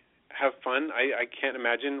certainly have fun. I can't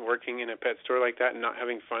imagine working in a pet store like that and not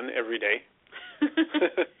having fun every day.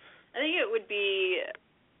 I think it would be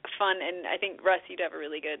fun, and I think, Russ, you'd have a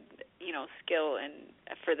really good, skill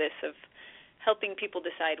for this of helping people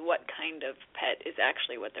decide what kind of pet is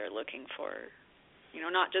actually what they're looking for.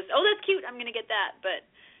 Not just, oh, that's cute, I'm going to get that, but,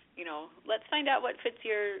 let's find out what fits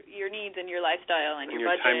your needs and your lifestyle and your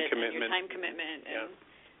budget and your time commitment. And,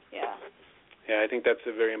 Yeah, I think that's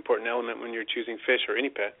a very important element when you're choosing fish or any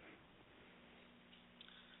pet.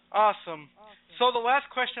 Awesome. So the last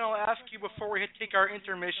question I'll ask you before we take our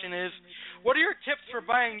intermission is, what are your tips for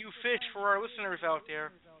buying new fish for our listeners out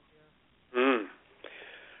there?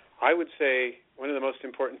 I would say one of the most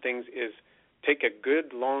important things is take a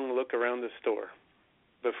good long look around the store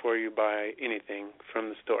before you buy anything from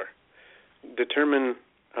the store. Determine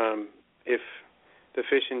if the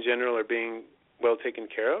fish in general are being well taken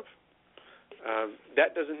care of.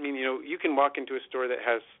 That doesn't mean, you can walk into a store that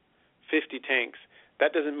has 50 tanks.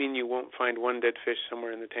 That doesn't mean you won't find one dead fish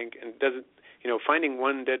somewhere in the tank, and finding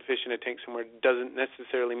one dead fish in a tank somewhere doesn't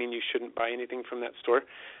necessarily mean you shouldn't buy anything from that store,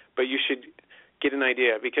 but you should get an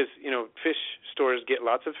idea, because fish stores get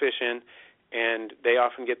lots of fish in, and they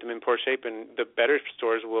often get them in poor shape, and the better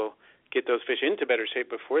stores will get those fish into better shape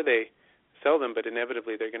before they sell them, but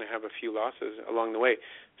inevitably they're going to have a few losses along the way.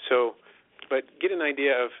 But get an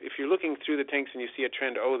idea of, if you're looking through the tanks and you see a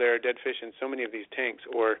trend, there are dead fish in so many of these tanks,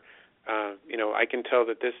 or I can tell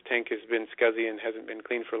that this tank has been scuzzy and hasn't been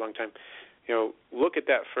cleaned for a long time. Look at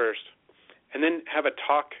that first, and then have a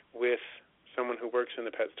talk with someone who works in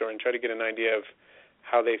the pet store and try to get an idea of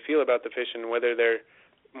how they feel about the fish and whether they're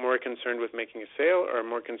more concerned with making a sale or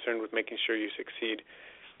more concerned with making sure you succeed.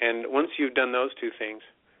 And once you've done those two things,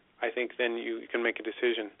 I think then you can make a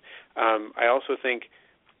decision. I also think,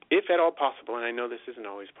 if at all possible, and I know this isn't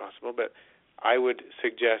always possible, but I would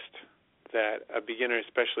suggest that a beginner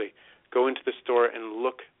especially go into the store and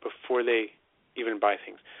look before they even buy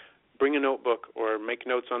things. Bring a notebook or make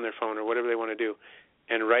notes on their phone or whatever they want to do,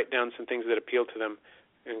 and write down some things that appeal to them,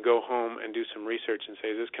 and go home and do some research and say,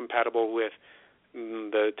 is this compatible with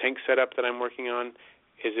the tank setup that I'm working on?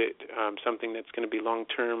 Is it something that's going to be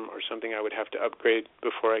long-term or something I would have to upgrade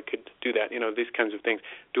before I could do that? These kinds of things.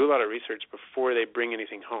 Do a lot of research before they bring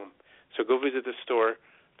anything home. So go visit the store,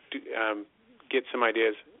 get some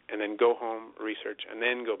ideas, and then go home, research, and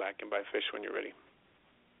then go back and buy fish when you're ready.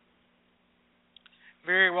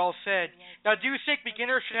 Very well said. Now, do you think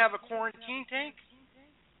beginners should have a quarantine tank?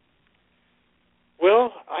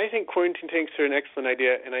 Well, I think quarantine tanks are an excellent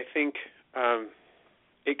idea, and I think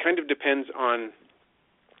it kind of depends on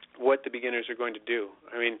what the beginners are going to do.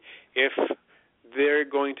 I mean, if they're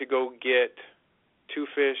going to go get 2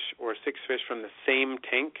 fish or 6 fish from the same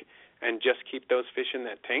tank and just keep those fish in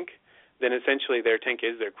that tank, then essentially their tank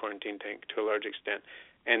is their quarantine tank to a large extent.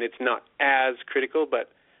 And it's not as critical,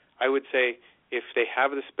 but I would say if they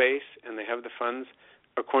have the space and they have the funds,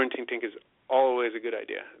 a quarantine tank is always a good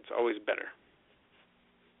idea. It's always better.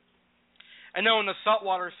 I know on the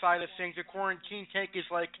saltwater side of things, a quarantine tank is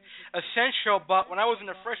like essential, but when I was in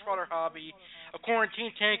the freshwater hobby, a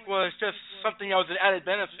quarantine tank was just something that was an added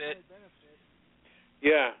benefit.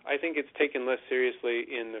 Yeah, I think it's taken less seriously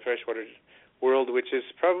in the freshwater world, which is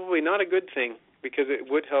probably not a good thing because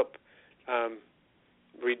it would help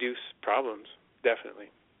reduce problems,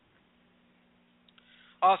 definitely.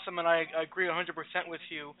 Awesome, and I agree 100% with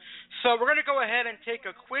you. So we're going to go ahead and take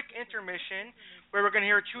a quick intermission where we're going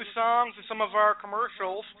to hear 2 songs and some of our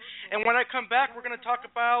commercials. And when I come back, we're going to talk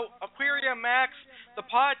about Aquariumax, the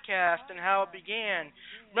podcast, and how it began.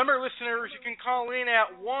 Remember, listeners, you can call in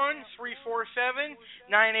at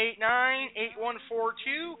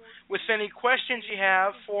 1-347-989-8142 with any questions you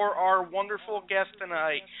have for our wonderful guest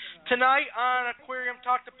tonight. Tonight on Aquarium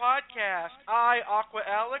Talk, the podcast, I, Aqua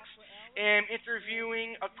Alex, am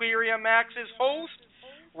interviewing Aquariumax's host,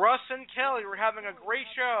 Russ and Kelly. We're having a great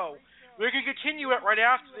show. We can continue it right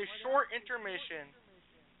after this short intermission.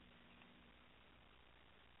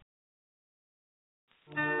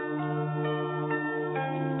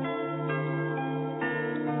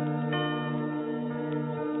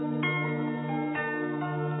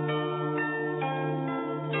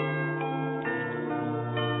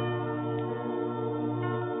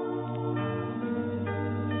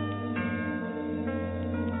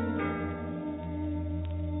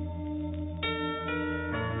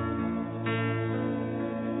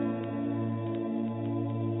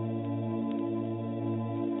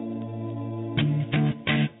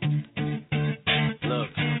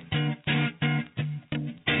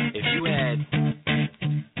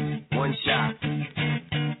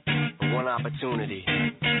 Opportunity.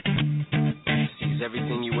 Seize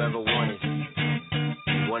everything you ever wanted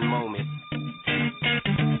in one moment.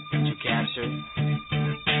 Did you capture it?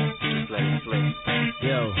 Just let it slip.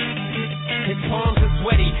 Yo. His palms are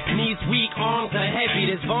sweaty, knees weak, arms are heavy.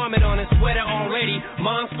 There's vomit on his sweater already.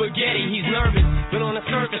 Mom's spaghetti, he's nervous, but on the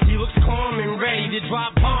surface he looks calm and ready to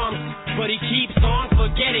drop bombs. But he keeps on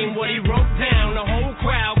forgetting what he wrote down. The whole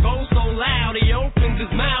crowd goes so loud, he opens his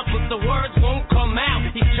mouth, but the words won't come out.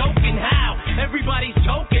 He's choking how? Everybody's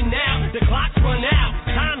choking now. The clock's run out.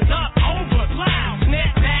 Time's up. Over. Loud.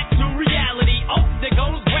 Snap back to reality. Oh, there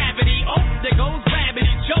goes gravity. Oh, there goes rabbit.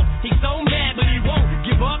 He choke. He's so mad, but he won't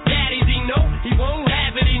give up. Daddies, he know he won't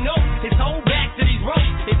have it. He knows his whole back to these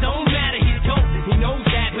ropes. It don't matter. He's dope. He knows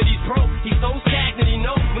that, but he's broke. He's so stagnant. He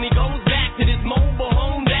knows when he goes back to this mobile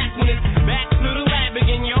home.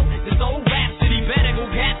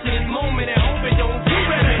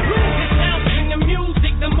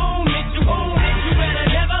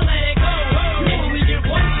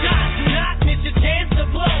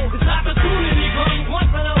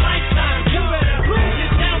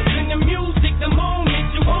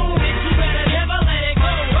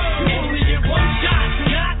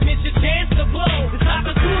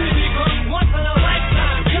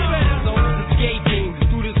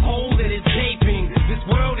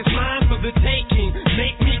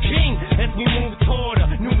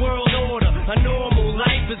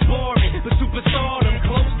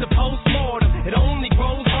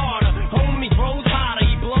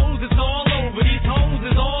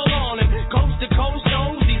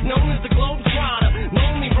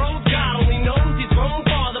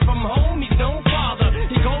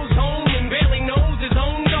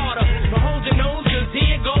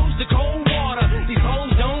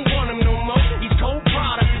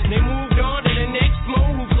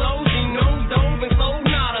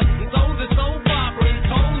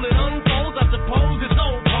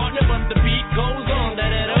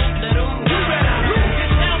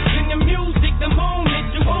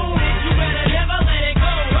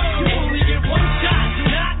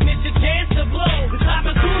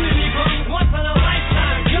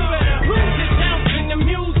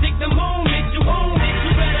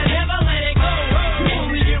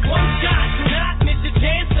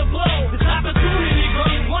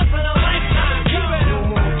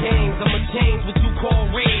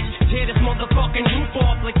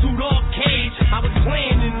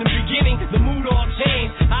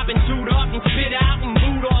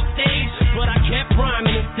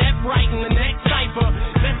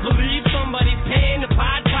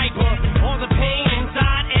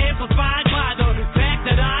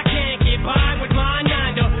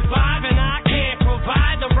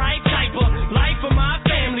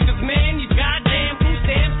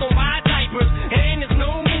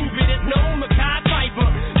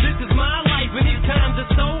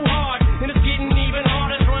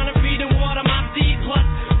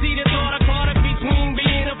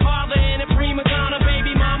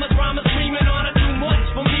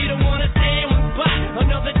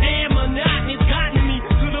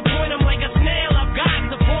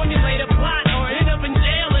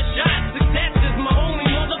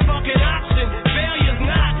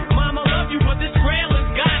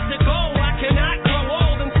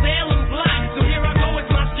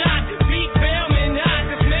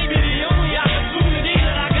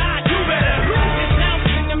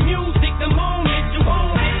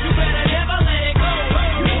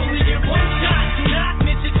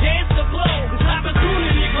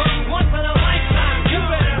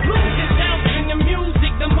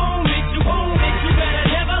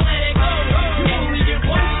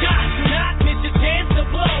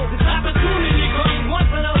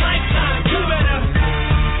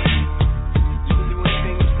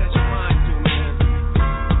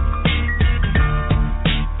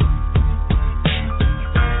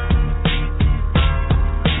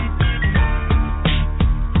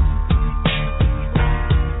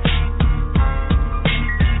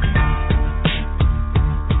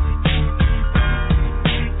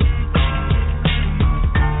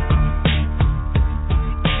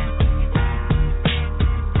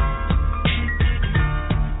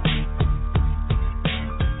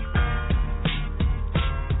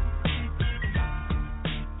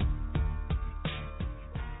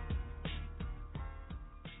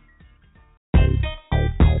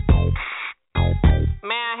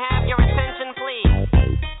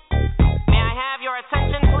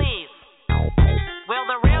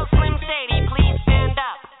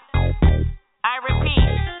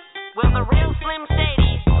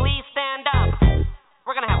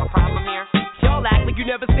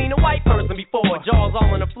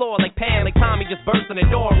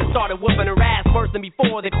 started whooping her ass worse than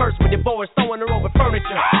before. They first were divorced, throwing her over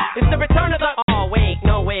furniture. It's the return of the... Oh, wait,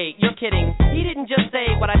 no, wait, you're kidding. He didn't just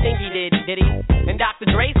say what I think he did he? And Dr.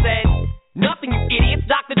 Dre said, nothing, you idiots.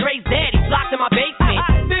 Dr. Dre's dead. He's locked in my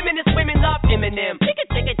basement. Feminist women love Eminem. Chicka,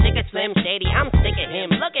 chicka, chicka, Slim Shady. I'm sick of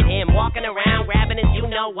him. Look at him walking around, grabbing his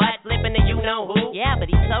you-know-what, flipping the you-know-who. Yeah, but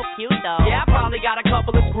he's so cute, though. Yeah, I probably got a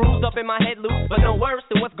couple of screws up in my head loose, but no worse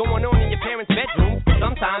than what's going on in your parents' bedroom.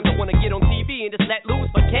 Sometimes I want to get on TV and just let loose,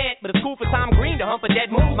 but can't. But it's cool for Tom Green to hump a dead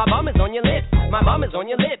moose. My bum is on your lips. My bum is on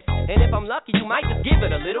your lips. And if I'm lucky, you might just give it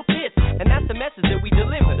a little kiss. And that's the message that we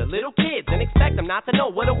deliver to little kids, and expect them not to know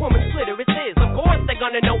what a woman's clitoris is. Of course they're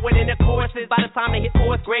gonna know what intercourse is. By the time they hit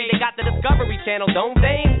 4th grade, they got the Discovery Channel, don't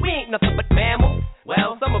they? We ain't nothing but mammals.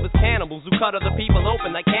 Well, some of us cannibals who cut other people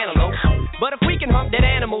open like cantaloupes. But if we can hump dead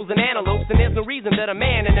animals and antelopes, then there's no reason that a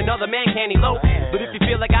man and another man can't elope. But if you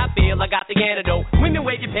feel like I feel, I got the antidote. Women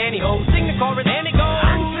wave your pantyhose, sing the chorus and it goes.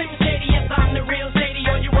 I'm Slim Shady, yes I'm the real Shady.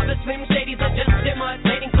 All you other Slim Shadys are just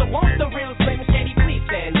imitating. So won't the real Slim Shady please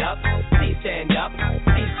stand up? Please stand up,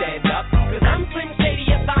 please stand up. Cause I'm Slim Shady,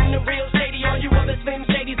 yes I'm the real Shady. All you other Slim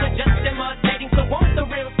Shadys are just imitating. So won't the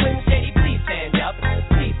real Slim Shady please stand up?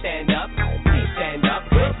 Please stand up, please stand up.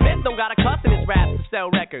 Will Smith don't got a cuss in his raps to sell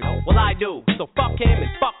records. Well I do, so fuck him and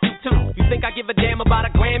fuck you too. You think I give a damn about a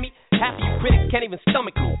Grammy? Half of you critics can't even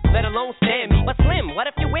stomach me, let alone stand me. But Slim, what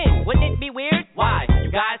if you win? Wouldn't it be weird? Why? You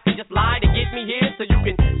guys can just lie to get me here, so you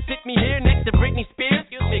can sit me here next to Britney Spears.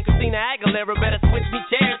 Excuse me, Christina Aguilera better switch me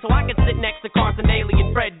chairs so I can sit next to Carson Daly and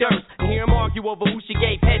Fred Durst and hear them argue over who she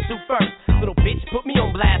gave head to first. Little bitch put me on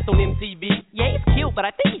blast on MTV. Yeah, he's cute, but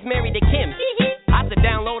I think he's married to Kim. I should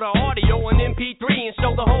download her audio on MP3 and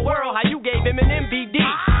show the whole world how you gave him an MVD.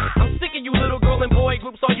 I'm sick of you little girl and boy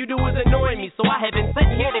groups, all you do is annoy me, so I have been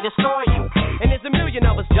sitting here to destroy you. And there's a million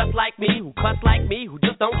of us just like me, who cuss like me, who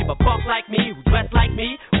just don't give a fuck like me, who dress like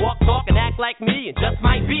me, walk, talk, and act like me, and just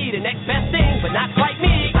might be the next best thing, but not quite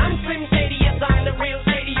me. I'm Slim Shady, yes I'm the real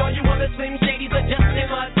Shady. All you other Slim Shadys are just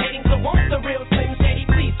imitating. So won't the real Slim Shady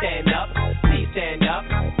please stand up? Please stand up,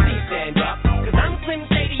 please stand up. Cause I'm Slim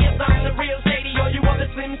Shady, yes I'm the real Shady. All you other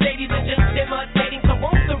Slim Shadys are just imitating. So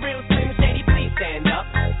won't the real Slim Shady please stand up?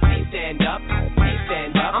 Please stand up, please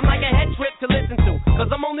stand up. I'm like a head trip to listen to,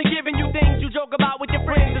 cause I'm only giving you things you joke about with your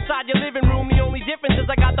friends inside your living room. The only difference is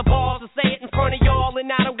I got the balls to say it in front of y'all, and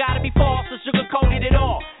I don't gotta be false or sugarcoated at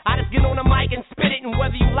all. I just get on the mic and spit it, and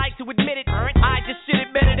whether you like to admit it, I just shit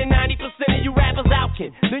it better than 90% of you rappers out,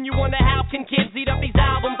 kid. Then you wonder how can kids eat up these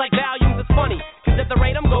albums like volumes? It's funny, cause at the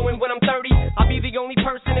rate I'm going when I'm 30, I'll be the only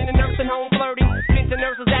person in a nursing home flirting. Pinching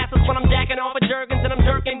nurses' asses when I'm jacking off of Jergens and I'm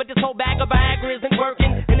jerking, but this whole bag of Viagra isn't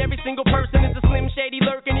working. And every single person is a Slim Shady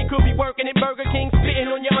lurking. He could be working at Burger King, spitting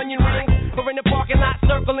on your onion rings, or in the parking lot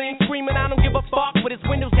circling, screaming I don't give a fuck with his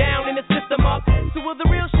windows down and his system up. So will the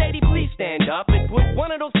real Shady please stand up and put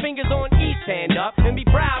one of those fingers on each hand up and be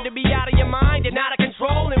proud to be out of your mind and out of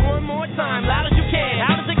control? And one more time, loud as you can.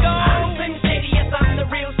 How does it go? I'm Slim Shady, yes I'm the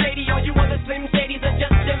real Shady. All you other Slim Shadys are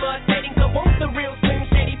just imitating. So won't the real Slim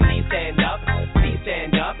Shady please stand up? Please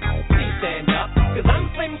stand up, please stand up. Cause I'm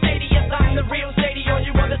Slim Shady, yes I'm the real Shady. All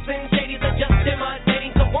you other Slim Shadys are just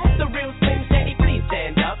imitating. So won't the real Slim Shady please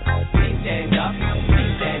stand up? Please stand up,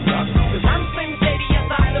 please stand up. Cause I'm Slim Shady,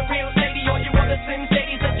 yes I'm the real Shady. All you other Slim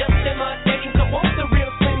Shadys are just imitating. So won't the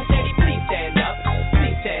real Slim Shady please stand up?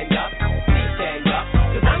 Please stand up, please stand up.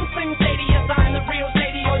 Cause I'm Slim Shady, yes I'm the real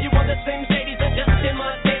Shady. All you other Slim Shadys are just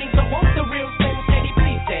imitating. So won't the real Slim Shady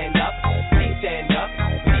please stand up? Please stand up,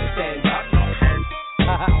 please stand up.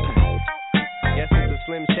 Guess it's a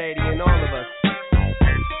Slim Shady in all of us.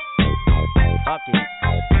 Fuck it.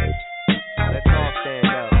 Let's all stand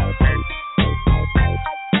up.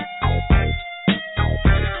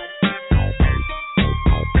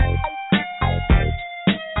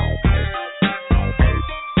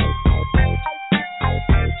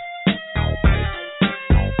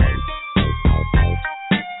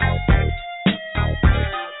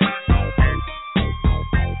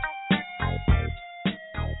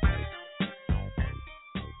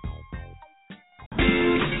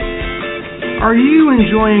 Are you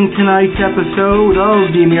enjoying tonight's episode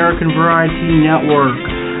of the American Variety Network?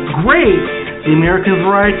 Great! The American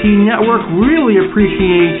Variety Network really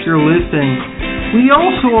appreciates your listening. We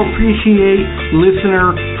also appreciate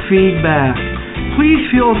listener feedback. Please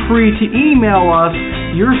feel free to email us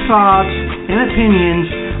your thoughts and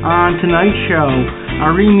opinions on tonight's show.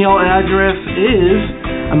 Our email address is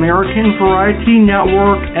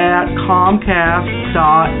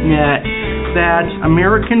AmericanVarietyNetwork@Comcast.net. That's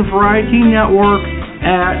AmericanVariety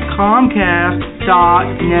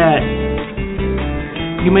Network@Comcast.net.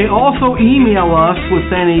 You may also email us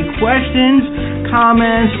with any questions,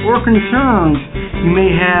 comments, or concerns you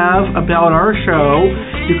may have about our show.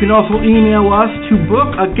 You can also email us to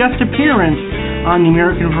book a guest appearance on the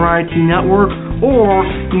American Variety Network, or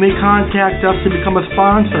you may contact us to become a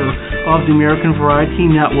sponsor of the American Variety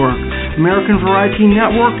Network. American Variety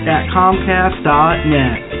Network at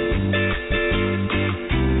Comcast.net.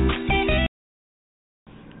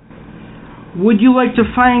 Would you like to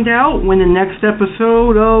find out when the next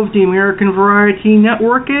episode of the American Variety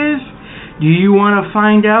Network is? Do you want to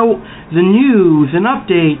find out the news and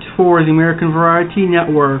updates for the American Variety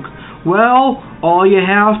Network? Well, all you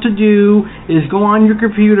have to do is go on your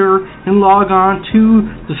computer and log on to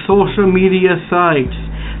the social media sites.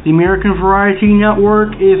 The American Variety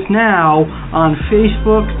Network is now on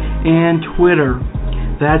Facebook and Twitter.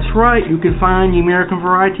 That's right, you can find the American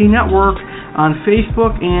Variety Network on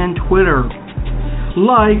Facebook and Twitter.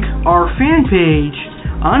 Like our fan page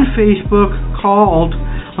on Facebook called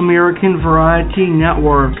American Variety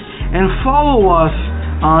Network, and follow us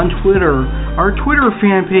on Twitter. Our Twitter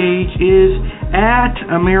fan page is at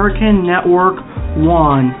American Network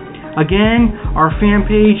 1. Again, our fan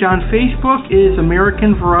page on Facebook is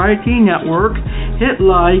American Variety Network. Hit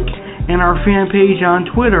like, and our fan page on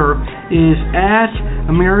Twitter is at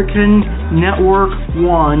American Network 1,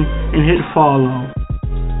 and hit follow.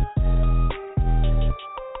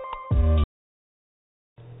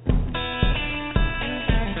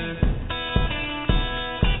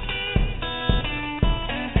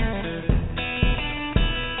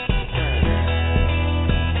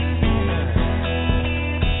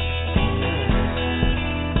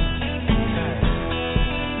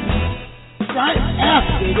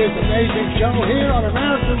 This amazing show here on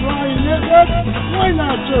American Variety Network. Why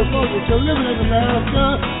not surf over to Living in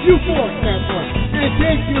America, Euphoric Network, and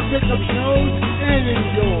take your pickup shows and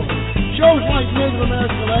enjoy. Shows like Native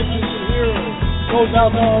American Legends and Heroes goes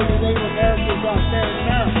out to all the Native Americans out there in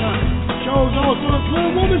America. Shows also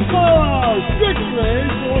include Women's Powers, victories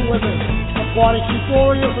for women, aquatic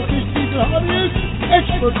euphoria for fish season hobbyists,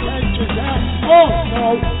 expert catches that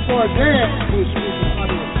also for their fish season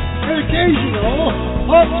hobbyists. An occasional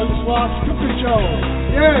Hops and Slops cooking show.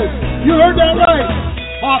 Yes, you heard that right.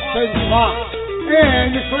 Hops and Slops.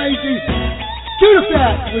 And the crazy Tuna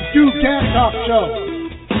Fat with Duke Cat Talk Show.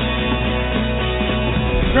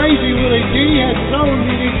 Crazy Willie D has his own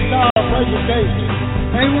unique style of presentation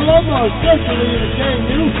and will almost certainly entertain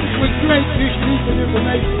you with great fish keeping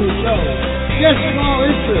information and shows. Guests of all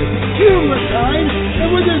interests, humorous kind,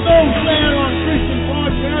 and with his own flair on Christian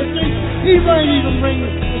podcasting, he might even bring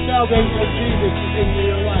salvation of Jesus into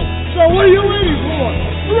your life. So what are you waiting for?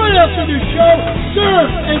 Right after this show,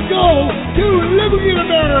 surf and go to Living in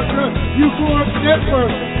America, Euphoric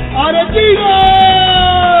Network on Adidas!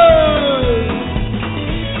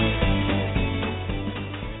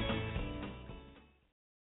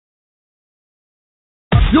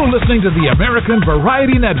 You're listening to the American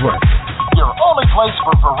Variety Network. Your only place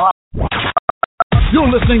for variety. You're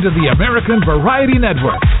listening to the American Variety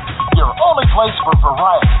Network. Your only place for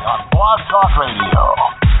variety on Blog Talk Radio.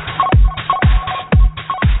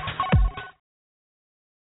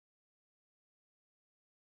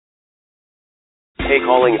 Hey,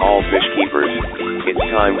 calling all fish keepers. It's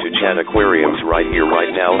time to chat aquariums right here,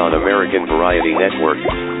 right now on American Variety Network.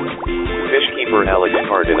 Fish keeper Alex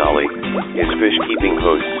Cardinale, his fish keeping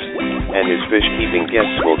hosts, and his fish keeping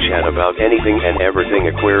guests will chat about anything and everything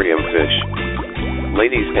aquarium fish.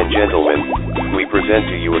 Ladies and gentlemen, we present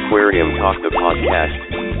to you Aquarium Talk, the podcast,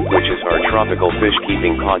 which is our tropical fish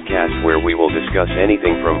keeping podcast where we will discuss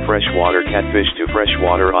anything from freshwater catfish to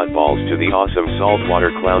freshwater oddballs to the awesome saltwater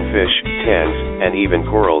clownfish, tans, and even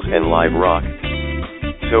corals and live rock.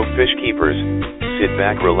 So fish keepers, sit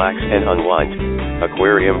back, relax, and unwind.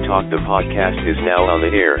 Aquarium Talk, the podcast is now on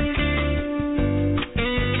the air.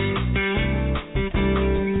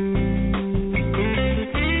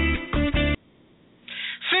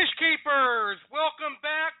 Fish keepers, welcome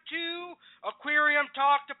back to Aquarium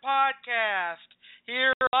Talk, the podcast,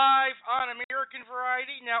 here live on American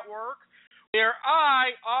Variety Network, where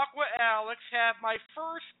I, Aqua Alex, have my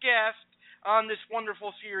first guest on this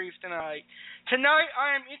wonderful series tonight. Tonight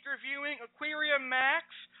I am interviewing Aquariumax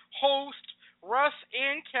host Russ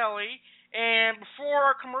and Kelly, and before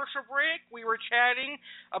our commercial break we were chatting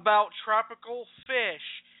about tropical fish.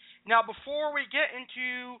 Now before we get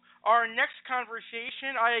into our next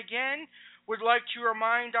conversation, I again would like to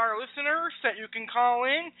remind our listeners that you can call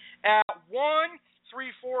in at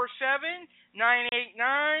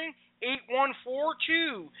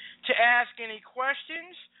 1-347-989-8142 to ask any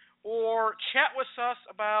questions or chat with us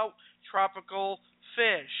about tropical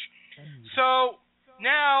fish. So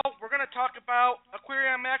now we're going to talk about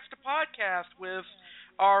Aquariumax, the podcast, with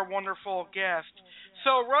our wonderful guest.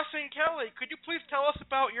 So, Russ and Kelly, could you please tell us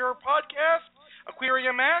about your podcast,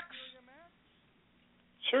 Aquariumax?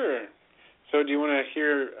 Sure. So do you want to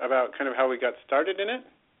hear about kind of how we got started in it?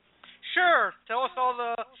 Sure. Tell us all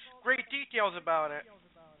the great details about it.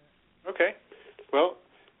 Okay. Well,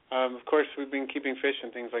 of course, we've been keeping fish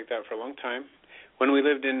and things like that for a long time. When we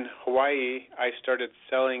lived in Hawaii, I started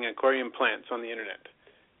selling aquarium plants on the internet.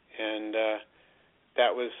 And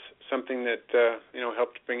that was something that,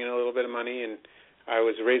 helped bring in a little bit of money. And I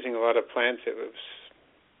was raising a lot of plants.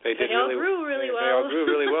 They all grew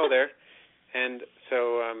really well there. And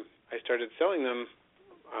so I started selling them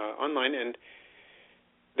online. And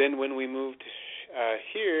then when we moved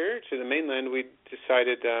here to the mainland, we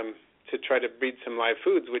decided to try to breed some live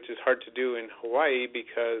foods, which is hard to do in Hawaii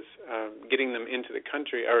because getting them into the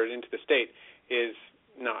country or into the state is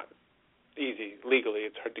not easy legally.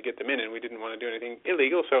 It's hard to get them in, and we didn't want to do anything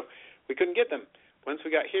illegal, so we couldn't get them. Once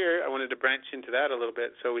we got here, I wanted to branch into that a little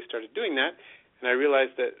bit, so we started doing that, and I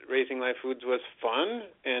realized that raising live foods was fun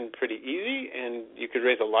and pretty easy, and you could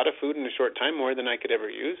raise a lot of food in a short time, more than I could ever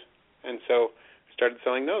use, and so I started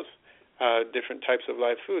selling those different types of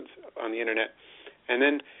live foods on the internet. And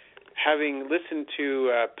then having listened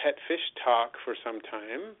to Pet Fish Talk for some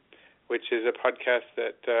time, which is a podcast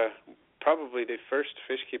that probably the first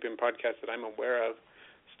fish keeping podcast that I'm aware of,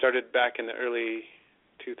 started back in the early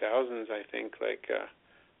 2000s, I think,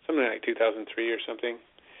 something like 2003 or something,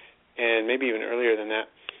 and maybe even earlier than that.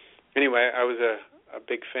 Anyway, I was a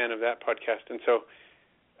big fan of that podcast, and so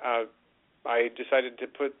I decided to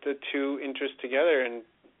put the two interests together and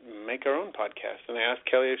make our own podcast. And I asked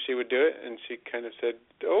Kelly if she would do it, and she kind of said,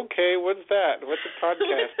 okay, what's that? What's a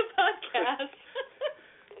podcast? What's a podcast?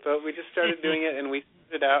 But we just started doing it, and we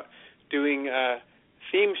started out doing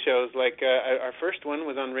theme shows. Our first one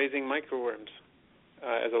was on raising microworms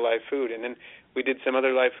as a live food, and then we did some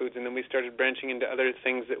other live foods, and then we started branching into other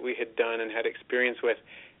things that we had done and had experience with.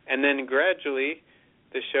 And then gradually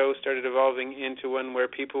the show started evolving into one where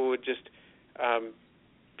people would just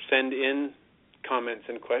send in comments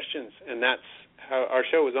and questions, and that's how our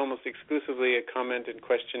show is almost exclusively a comment and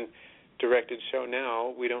question directed show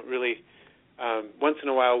now. We don't really once in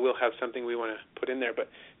a while we'll have something we want to put in there, but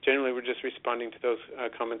generally we're just responding to those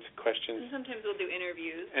comments and questions. And sometimes we'll do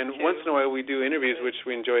interviews and too. Once in a while we do interviews, which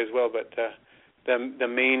we enjoy as well, but the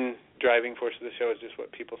main driving force of the show is just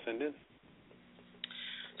what people send in.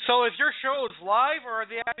 So is your shows live, or are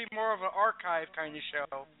they actually more of an archive kind of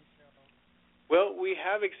show? Well, we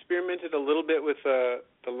have experimented a little bit with the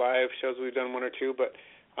live shows. We've done one or two, but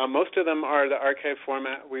most of them are the archive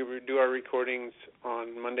format. We do our recordings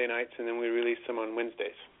on Monday nights, and then we release them on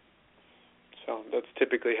Wednesdays. So that's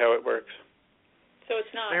typically how it works. So it's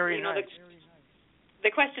not, very nice.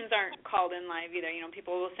 The questions aren't called in live either.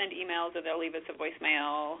 People will send emails or they'll leave us a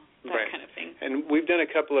voicemail, that kind of thing. And we've done a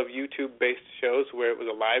couple of YouTube-based shows where it was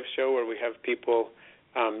a live show where we have people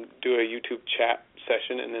do a YouTube chat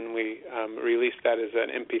session, and then we release that as an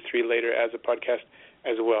MP3 later as a podcast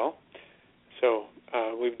as well. So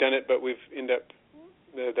we've done it, but we've ended up,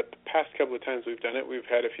 the past couple of times we've done it, we've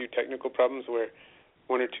had a few technical problems where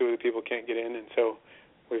one or two of the people can't get in, and so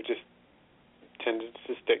we've just tended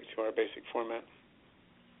to stick to our basic format.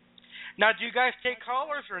 Now, do you guys take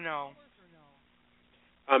callers or no?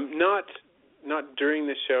 Not during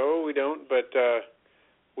the show, we don't, but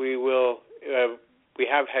we will. We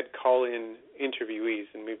have had call-in interviewees,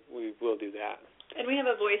 and we will do that. And we have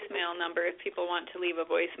a voicemail number if people want to leave a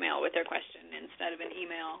voicemail with their question instead of an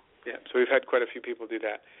email. Yeah, so we've had quite a few people do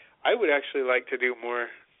that. I would actually like to do more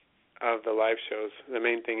of the live shows. The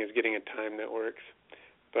main thing is getting a time that works.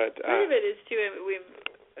 But part of it is, too, we've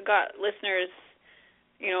got listeners,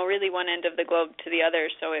 really one end of the globe to the other,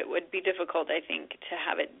 so it would be difficult, I think, to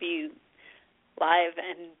have it be live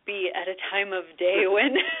and be at a time of day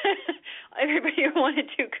when everybody who wanted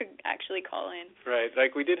to could actually call in. Right.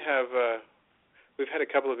 Like we did have, we've had a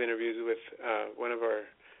couple of interviews with one of our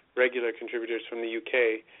regular contributors from the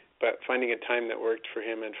UK, but finding a time that worked for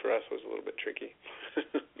him and for us was a little bit tricky.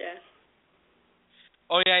 Yeah.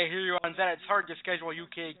 Oh, yeah, I hear you on that. It's hard to schedule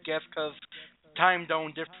UK guests because time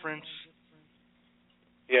zone difference.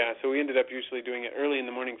 Yeah, so we ended up usually doing it early in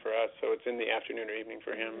the morning for us, so it's in the afternoon or evening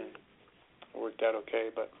for him, and it worked out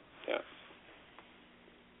okay, but yeah.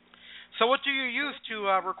 So what do you use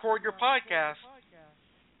to record your podcast?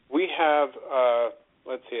 We have,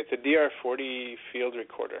 it's a DR40 field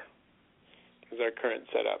recorder is our current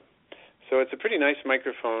setup. So it's a pretty nice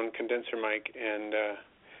microphone, condenser mic, and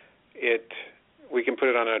we can put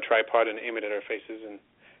it on a tripod and aim it at our faces, and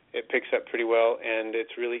it picks up pretty well, and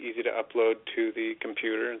it's really easy to upload to the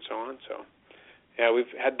computer and so on. So, yeah,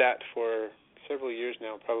 we've had that for several years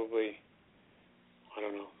now, probably, I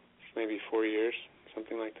don't know, maybe 4 years,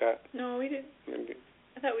 something like that. No, we didn't. Maybe.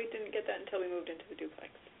 I thought we didn't get that until we moved into the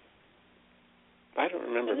duplex. I don't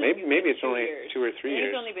remember. Maybe it's only years. 2 or 3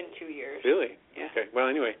 years. It's only been 2 years. Really? Yeah. Okay.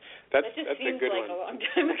 Well, anyway, that's that just a seems good like one. a long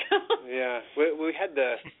time ago. Yeah, we had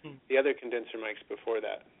the other condenser mics before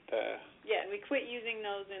that. Yeah, and we quit using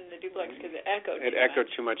those in the duplex because it echoed. It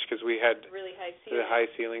echoed too much because we had really high ceilings. The high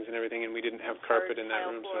ceilings and everything, and we didn't have carpet in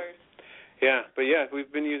that room. Floors. So. Yeah, but yeah,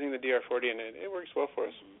 we've been using the DR40, and it works well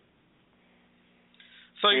for us.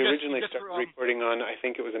 So we originally started recording on, I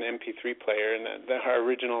think it was an MP3 player, and our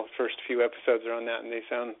original first few episodes are on that, and they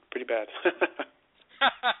sound pretty bad.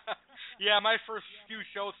 Yeah, my first few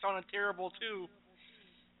shows sounded terrible, too.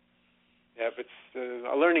 Yeah, but it's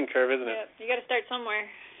a learning curve, isn't it? Yeah, you got to start somewhere.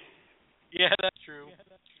 Yeah, that's true.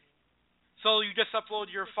 So you just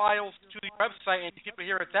upload your files to the website, and people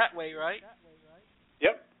hear it that way, right?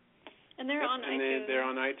 Yep. And they're on iTunes. They're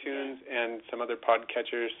on iTunes and some other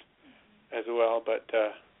podcatchers as well, but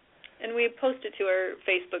and we post it to our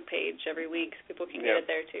Facebook page every week, so people can get it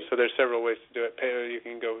there too. So there's several ways to do it. You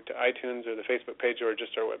can go to iTunes or the Facebook page or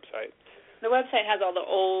just our website. The website has all the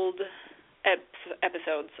old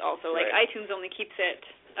episodes also. Like right. iTunes only keeps it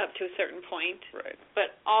up to a certain point. Right.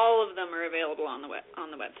 But all of them are available on the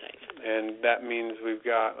website. And that means we've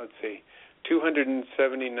got 279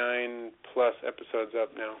 plus episodes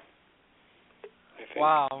up now, I think.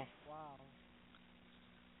 Wow.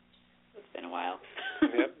 It's been a while.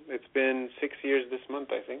 Yep, it's been 6 years this month,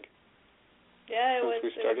 I think. Yeah, it was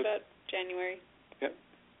about January. Yep.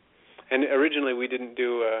 And originally we didn't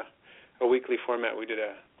do a weekly format. We did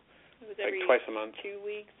it was every twice a month. 2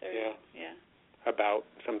 weeks or yeah. About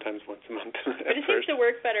sometimes once a month. But it seems to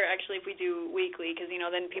work better actually if we do weekly, because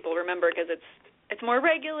then people remember because it's more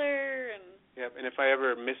regular and. Yep, and if I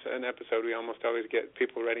ever miss an episode, we almost always get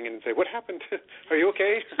people writing in and say, "What happened? Are you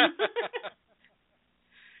okay?"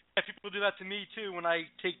 Yeah, people do that to me, too, when I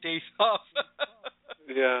take days off.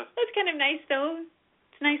 Yeah. That's kind of nice, though.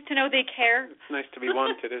 It's nice to know they care. It's nice to be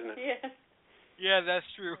wanted, isn't it? Yeah. Yeah, that's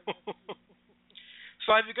true.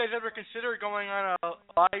 So have you guys ever considered going on a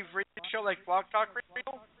live radio show like Blog Talk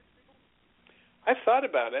Radio? I've thought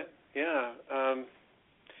about it, yeah.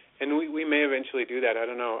 And we may eventually do that. I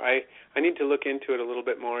don't know. I need to look into it a little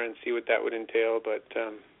bit more and see what that would entail, but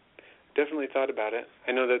definitely thought about it.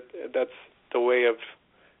 I know that's the way of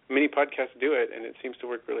many podcasts do it, and it seems to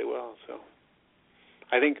work really well. So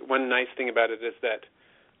I think one nice thing about it is that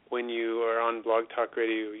when you are on Blog Talk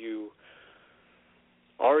Radio, you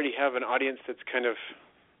already have an audience that's kind of,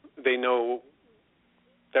 they know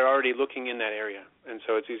they're already looking in that area, and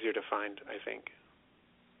so it's easier to find, I think.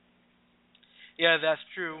 Yeah, that's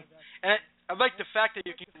true. And I like the fact that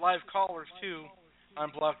you can get live callers, too,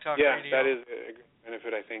 on Blog Talk Radio. Yeah, that is a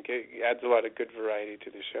benefit, I think. It adds a lot of good variety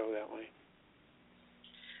to the show that way.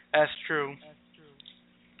 That's true.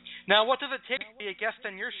 Now, what does it take to be a guest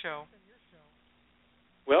on your show?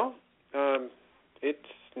 Well,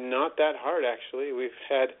 it's not that hard, actually. We've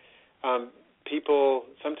had people,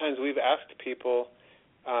 sometimes we've asked people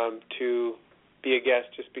to be a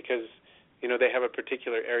guest just because, they have a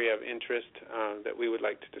particular area of interest that we would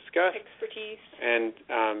like to discuss. Expertise. And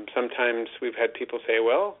sometimes we've had people say,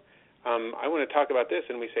 well, I want to talk about this,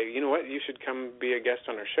 and we say, you know what, you should come be a guest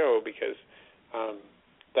on our show because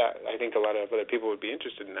that I think a lot of other people would be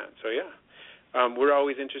interested in that. So, yeah. We're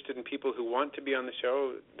always interested in people who want to be on the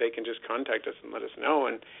show. They can just contact us and let us know,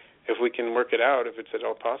 and if we can work it out, if it's at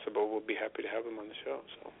all possible, we'll be happy to have them on the show.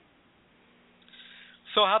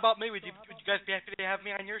 So how about me? Would you guys be happy to have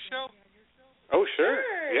me on your show? Oh, sure.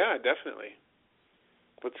 Yeah, definitely.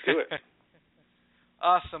 Let's do it.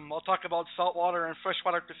 Awesome. I'll talk about saltwater and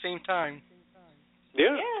freshwater at the same time.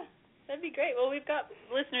 Yeah. Yeah, that'd be great. Well, we've got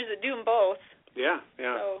listeners that do them both. Yeah.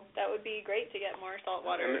 So that would be great to get more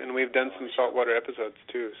saltwater. And we've done some saltwater episodes,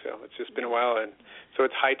 too, so it's just been a while, and so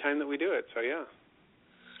it's high time that we do it, so yeah.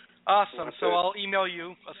 Awesome. So I'll email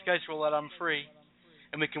you a schedule that I'm free,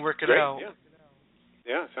 and we can work it out. Great,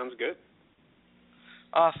 yeah, sounds good.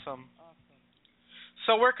 Awesome.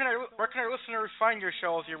 So where can our listeners find your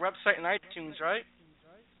shows? Your website and iTunes, right?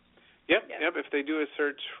 Yep. If they do a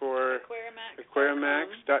search for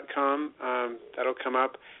Aquariumax.com, that'll come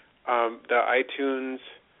up. The iTunes,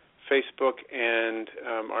 Facebook, and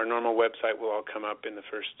our normal website will all come up in the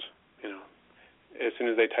first, as soon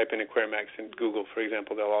as they type in Aquariumax in Google, for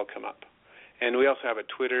example, they'll all come up. And we also have a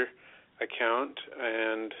Twitter account,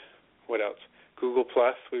 and what else? Google+.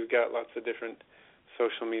 We've got lots of different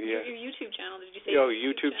social media. Your YouTube channel, did you say?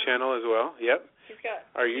 YouTube channel as well, yep. He's got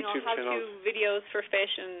our YouTube how-to channel. videos for fish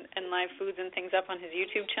and live foods and things up on his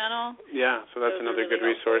YouTube channel. Yeah, so that's another really good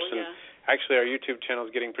resource. helpful, and actually, our YouTube channel is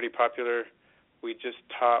getting pretty popular. We just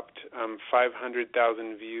topped 500,000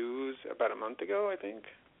 views about a month ago, I think.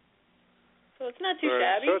 So it's not too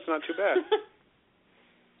shabby. So it's not too bad.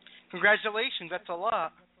 Congratulations, that's a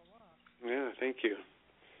lot. Yeah, thank you.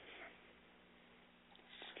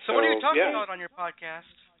 So what are you talking about on your podcast?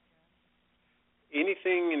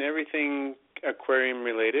 Anything and everything aquarium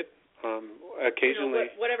related. Occasionally,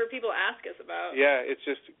 whatever people ask us about. Yeah, it's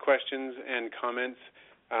just questions and comments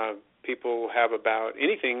people have about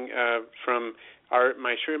anything from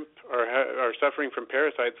my shrimp are suffering from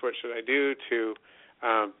parasites. What should I do? To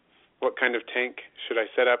what kind of tank should I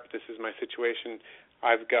set up? This is my situation.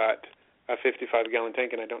 I've got a 55-gallon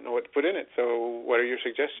tank and I don't know what to put in it. So what are your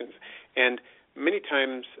suggestions? And many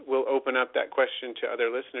times we'll open up that question to other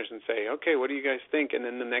listeners and say, okay, what do you guys think? And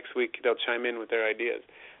then the next week they'll chime in with their ideas.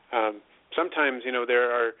 Sometimes, there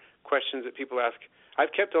are questions that people ask. I've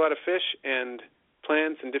kept a lot of fish and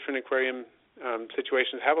plants in different aquarium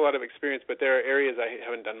situations, have a lot of experience, but there are areas I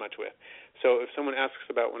haven't done much with. So if someone asks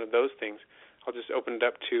about one of those things, I'll just open it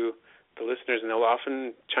up to the listeners, and they'll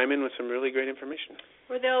often chime in with some really great information.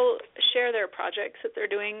 Or they'll share their projects that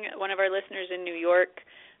they're doing. One of our listeners in New York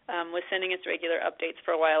was sending us regular updates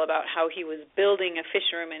for a while about how he was building a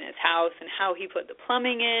fish room in his house and how he put the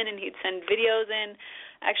plumbing in, and he'd send videos in.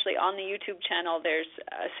 Actually, on the YouTube channel, there's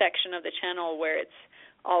a section of the channel where it's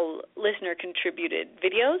all listener-contributed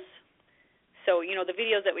videos. So, the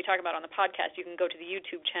videos that we talk about on the podcast, you can go to the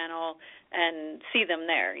YouTube channel and see them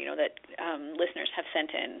there, that listeners have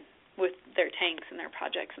sent in with their tanks and their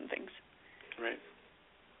projects and things. Right.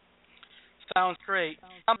 Sounds great.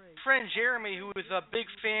 My friend Jeremy, who is a big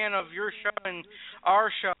fan of your show and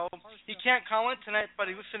our show, he can't call in tonight,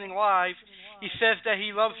 but he's listening live. He says that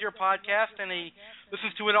he loves your podcast and he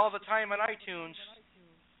listens to it all the time on iTunes.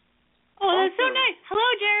 Oh, that's so nice. Hello,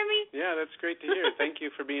 Jeremy. Yeah, that's great to hear. Thank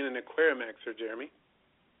you for being an Aquariumaxer, Jeremy.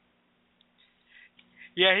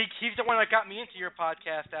 Yeah, he's the one that got me into your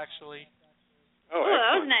podcast, actually. Oh,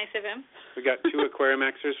 that was nice of him. We got 2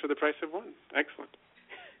 Aquariumaxers for the price of 1. Excellent.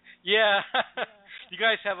 Yeah, you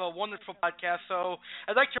guys have a wonderful podcast. So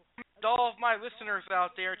I'd like to remind all of my listeners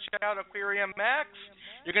out there, check out Aquariumax.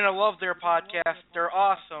 You're going to love their podcast. They're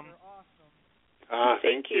awesome.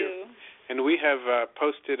 Thank you. And we have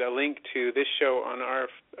posted a link to this show on our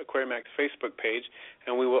Aquariumax Facebook page,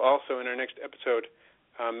 and we will also, in our next episode,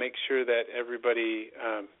 make sure that everybody,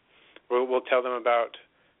 we'll tell them about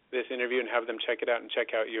this interview and have them check it out and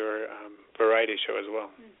check out your variety show as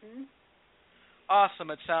well. Mm-hmm.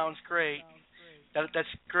 Awesome. It sounds great. That's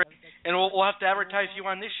great. And we'll have to advertise you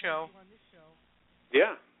on this show.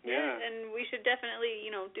 Yeah. And we should definitely,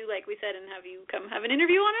 do like we said and have you come have an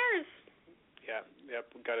interview on ours. Yeah. Yep.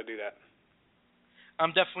 We've got to do that.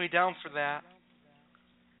 I'm definitely down for that.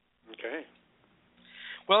 Okay.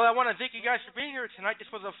 Well, I want to thank you guys for being here tonight.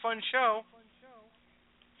 This was a fun show.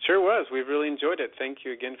 Sure was. We've really enjoyed it. Thank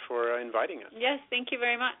you again for inviting us. Yes, thank you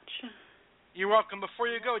very much. You're welcome.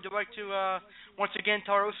 Before you go, would you like to once again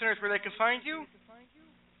tell our listeners where they can find you?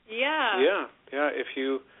 Yeah. Yeah. If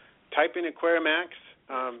you type in Aquariumax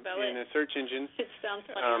in a search engine. It sounds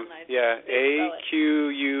funny on my Yeah,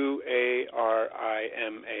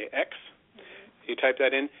 Aquariumax. You type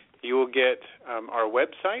that in, you will get our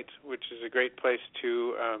website, which is a great place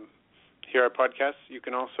to hear our podcasts. You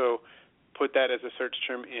can also put that as a search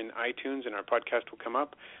term in iTunes, and our podcast will come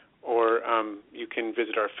up. Or you can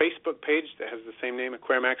visit our Facebook page that has the same name,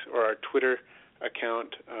 Aquariumax, or our Twitter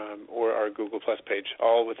account, or our Google Plus page,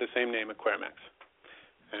 all with the same name, Aquariumax,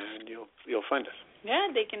 and you'll find us. Yeah,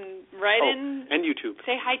 they can write in and YouTube.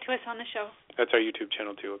 Say hi to us on the show. That's our YouTube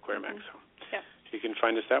channel too, Aquariumax. Mm-hmm. So you can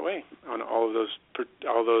find us that way on all of those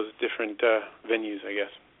different venues, I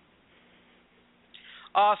guess.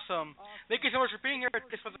 Awesome. Thank you so much for being here.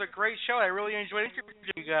 This was a great show. I really enjoyed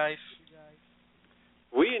interviewing you guys.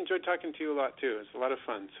 We enjoyed talking to you a lot, too. It's a lot of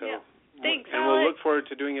fun. So, yeah. Thanks, and we'll look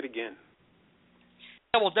forward to doing it again.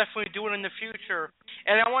 Yeah, we'll definitely do it in the future.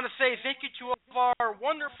 And I want to say thank you to all of our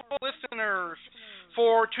wonderful listeners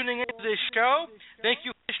for tuning into this show. Thank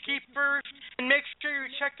you, Fish Keepers. And make sure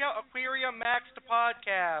you check out Aquariumax, the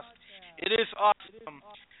podcast. It is awesome.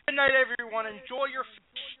 Good night, everyone. Enjoy your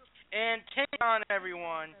fish. And take on,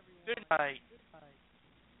 everyone. Good night.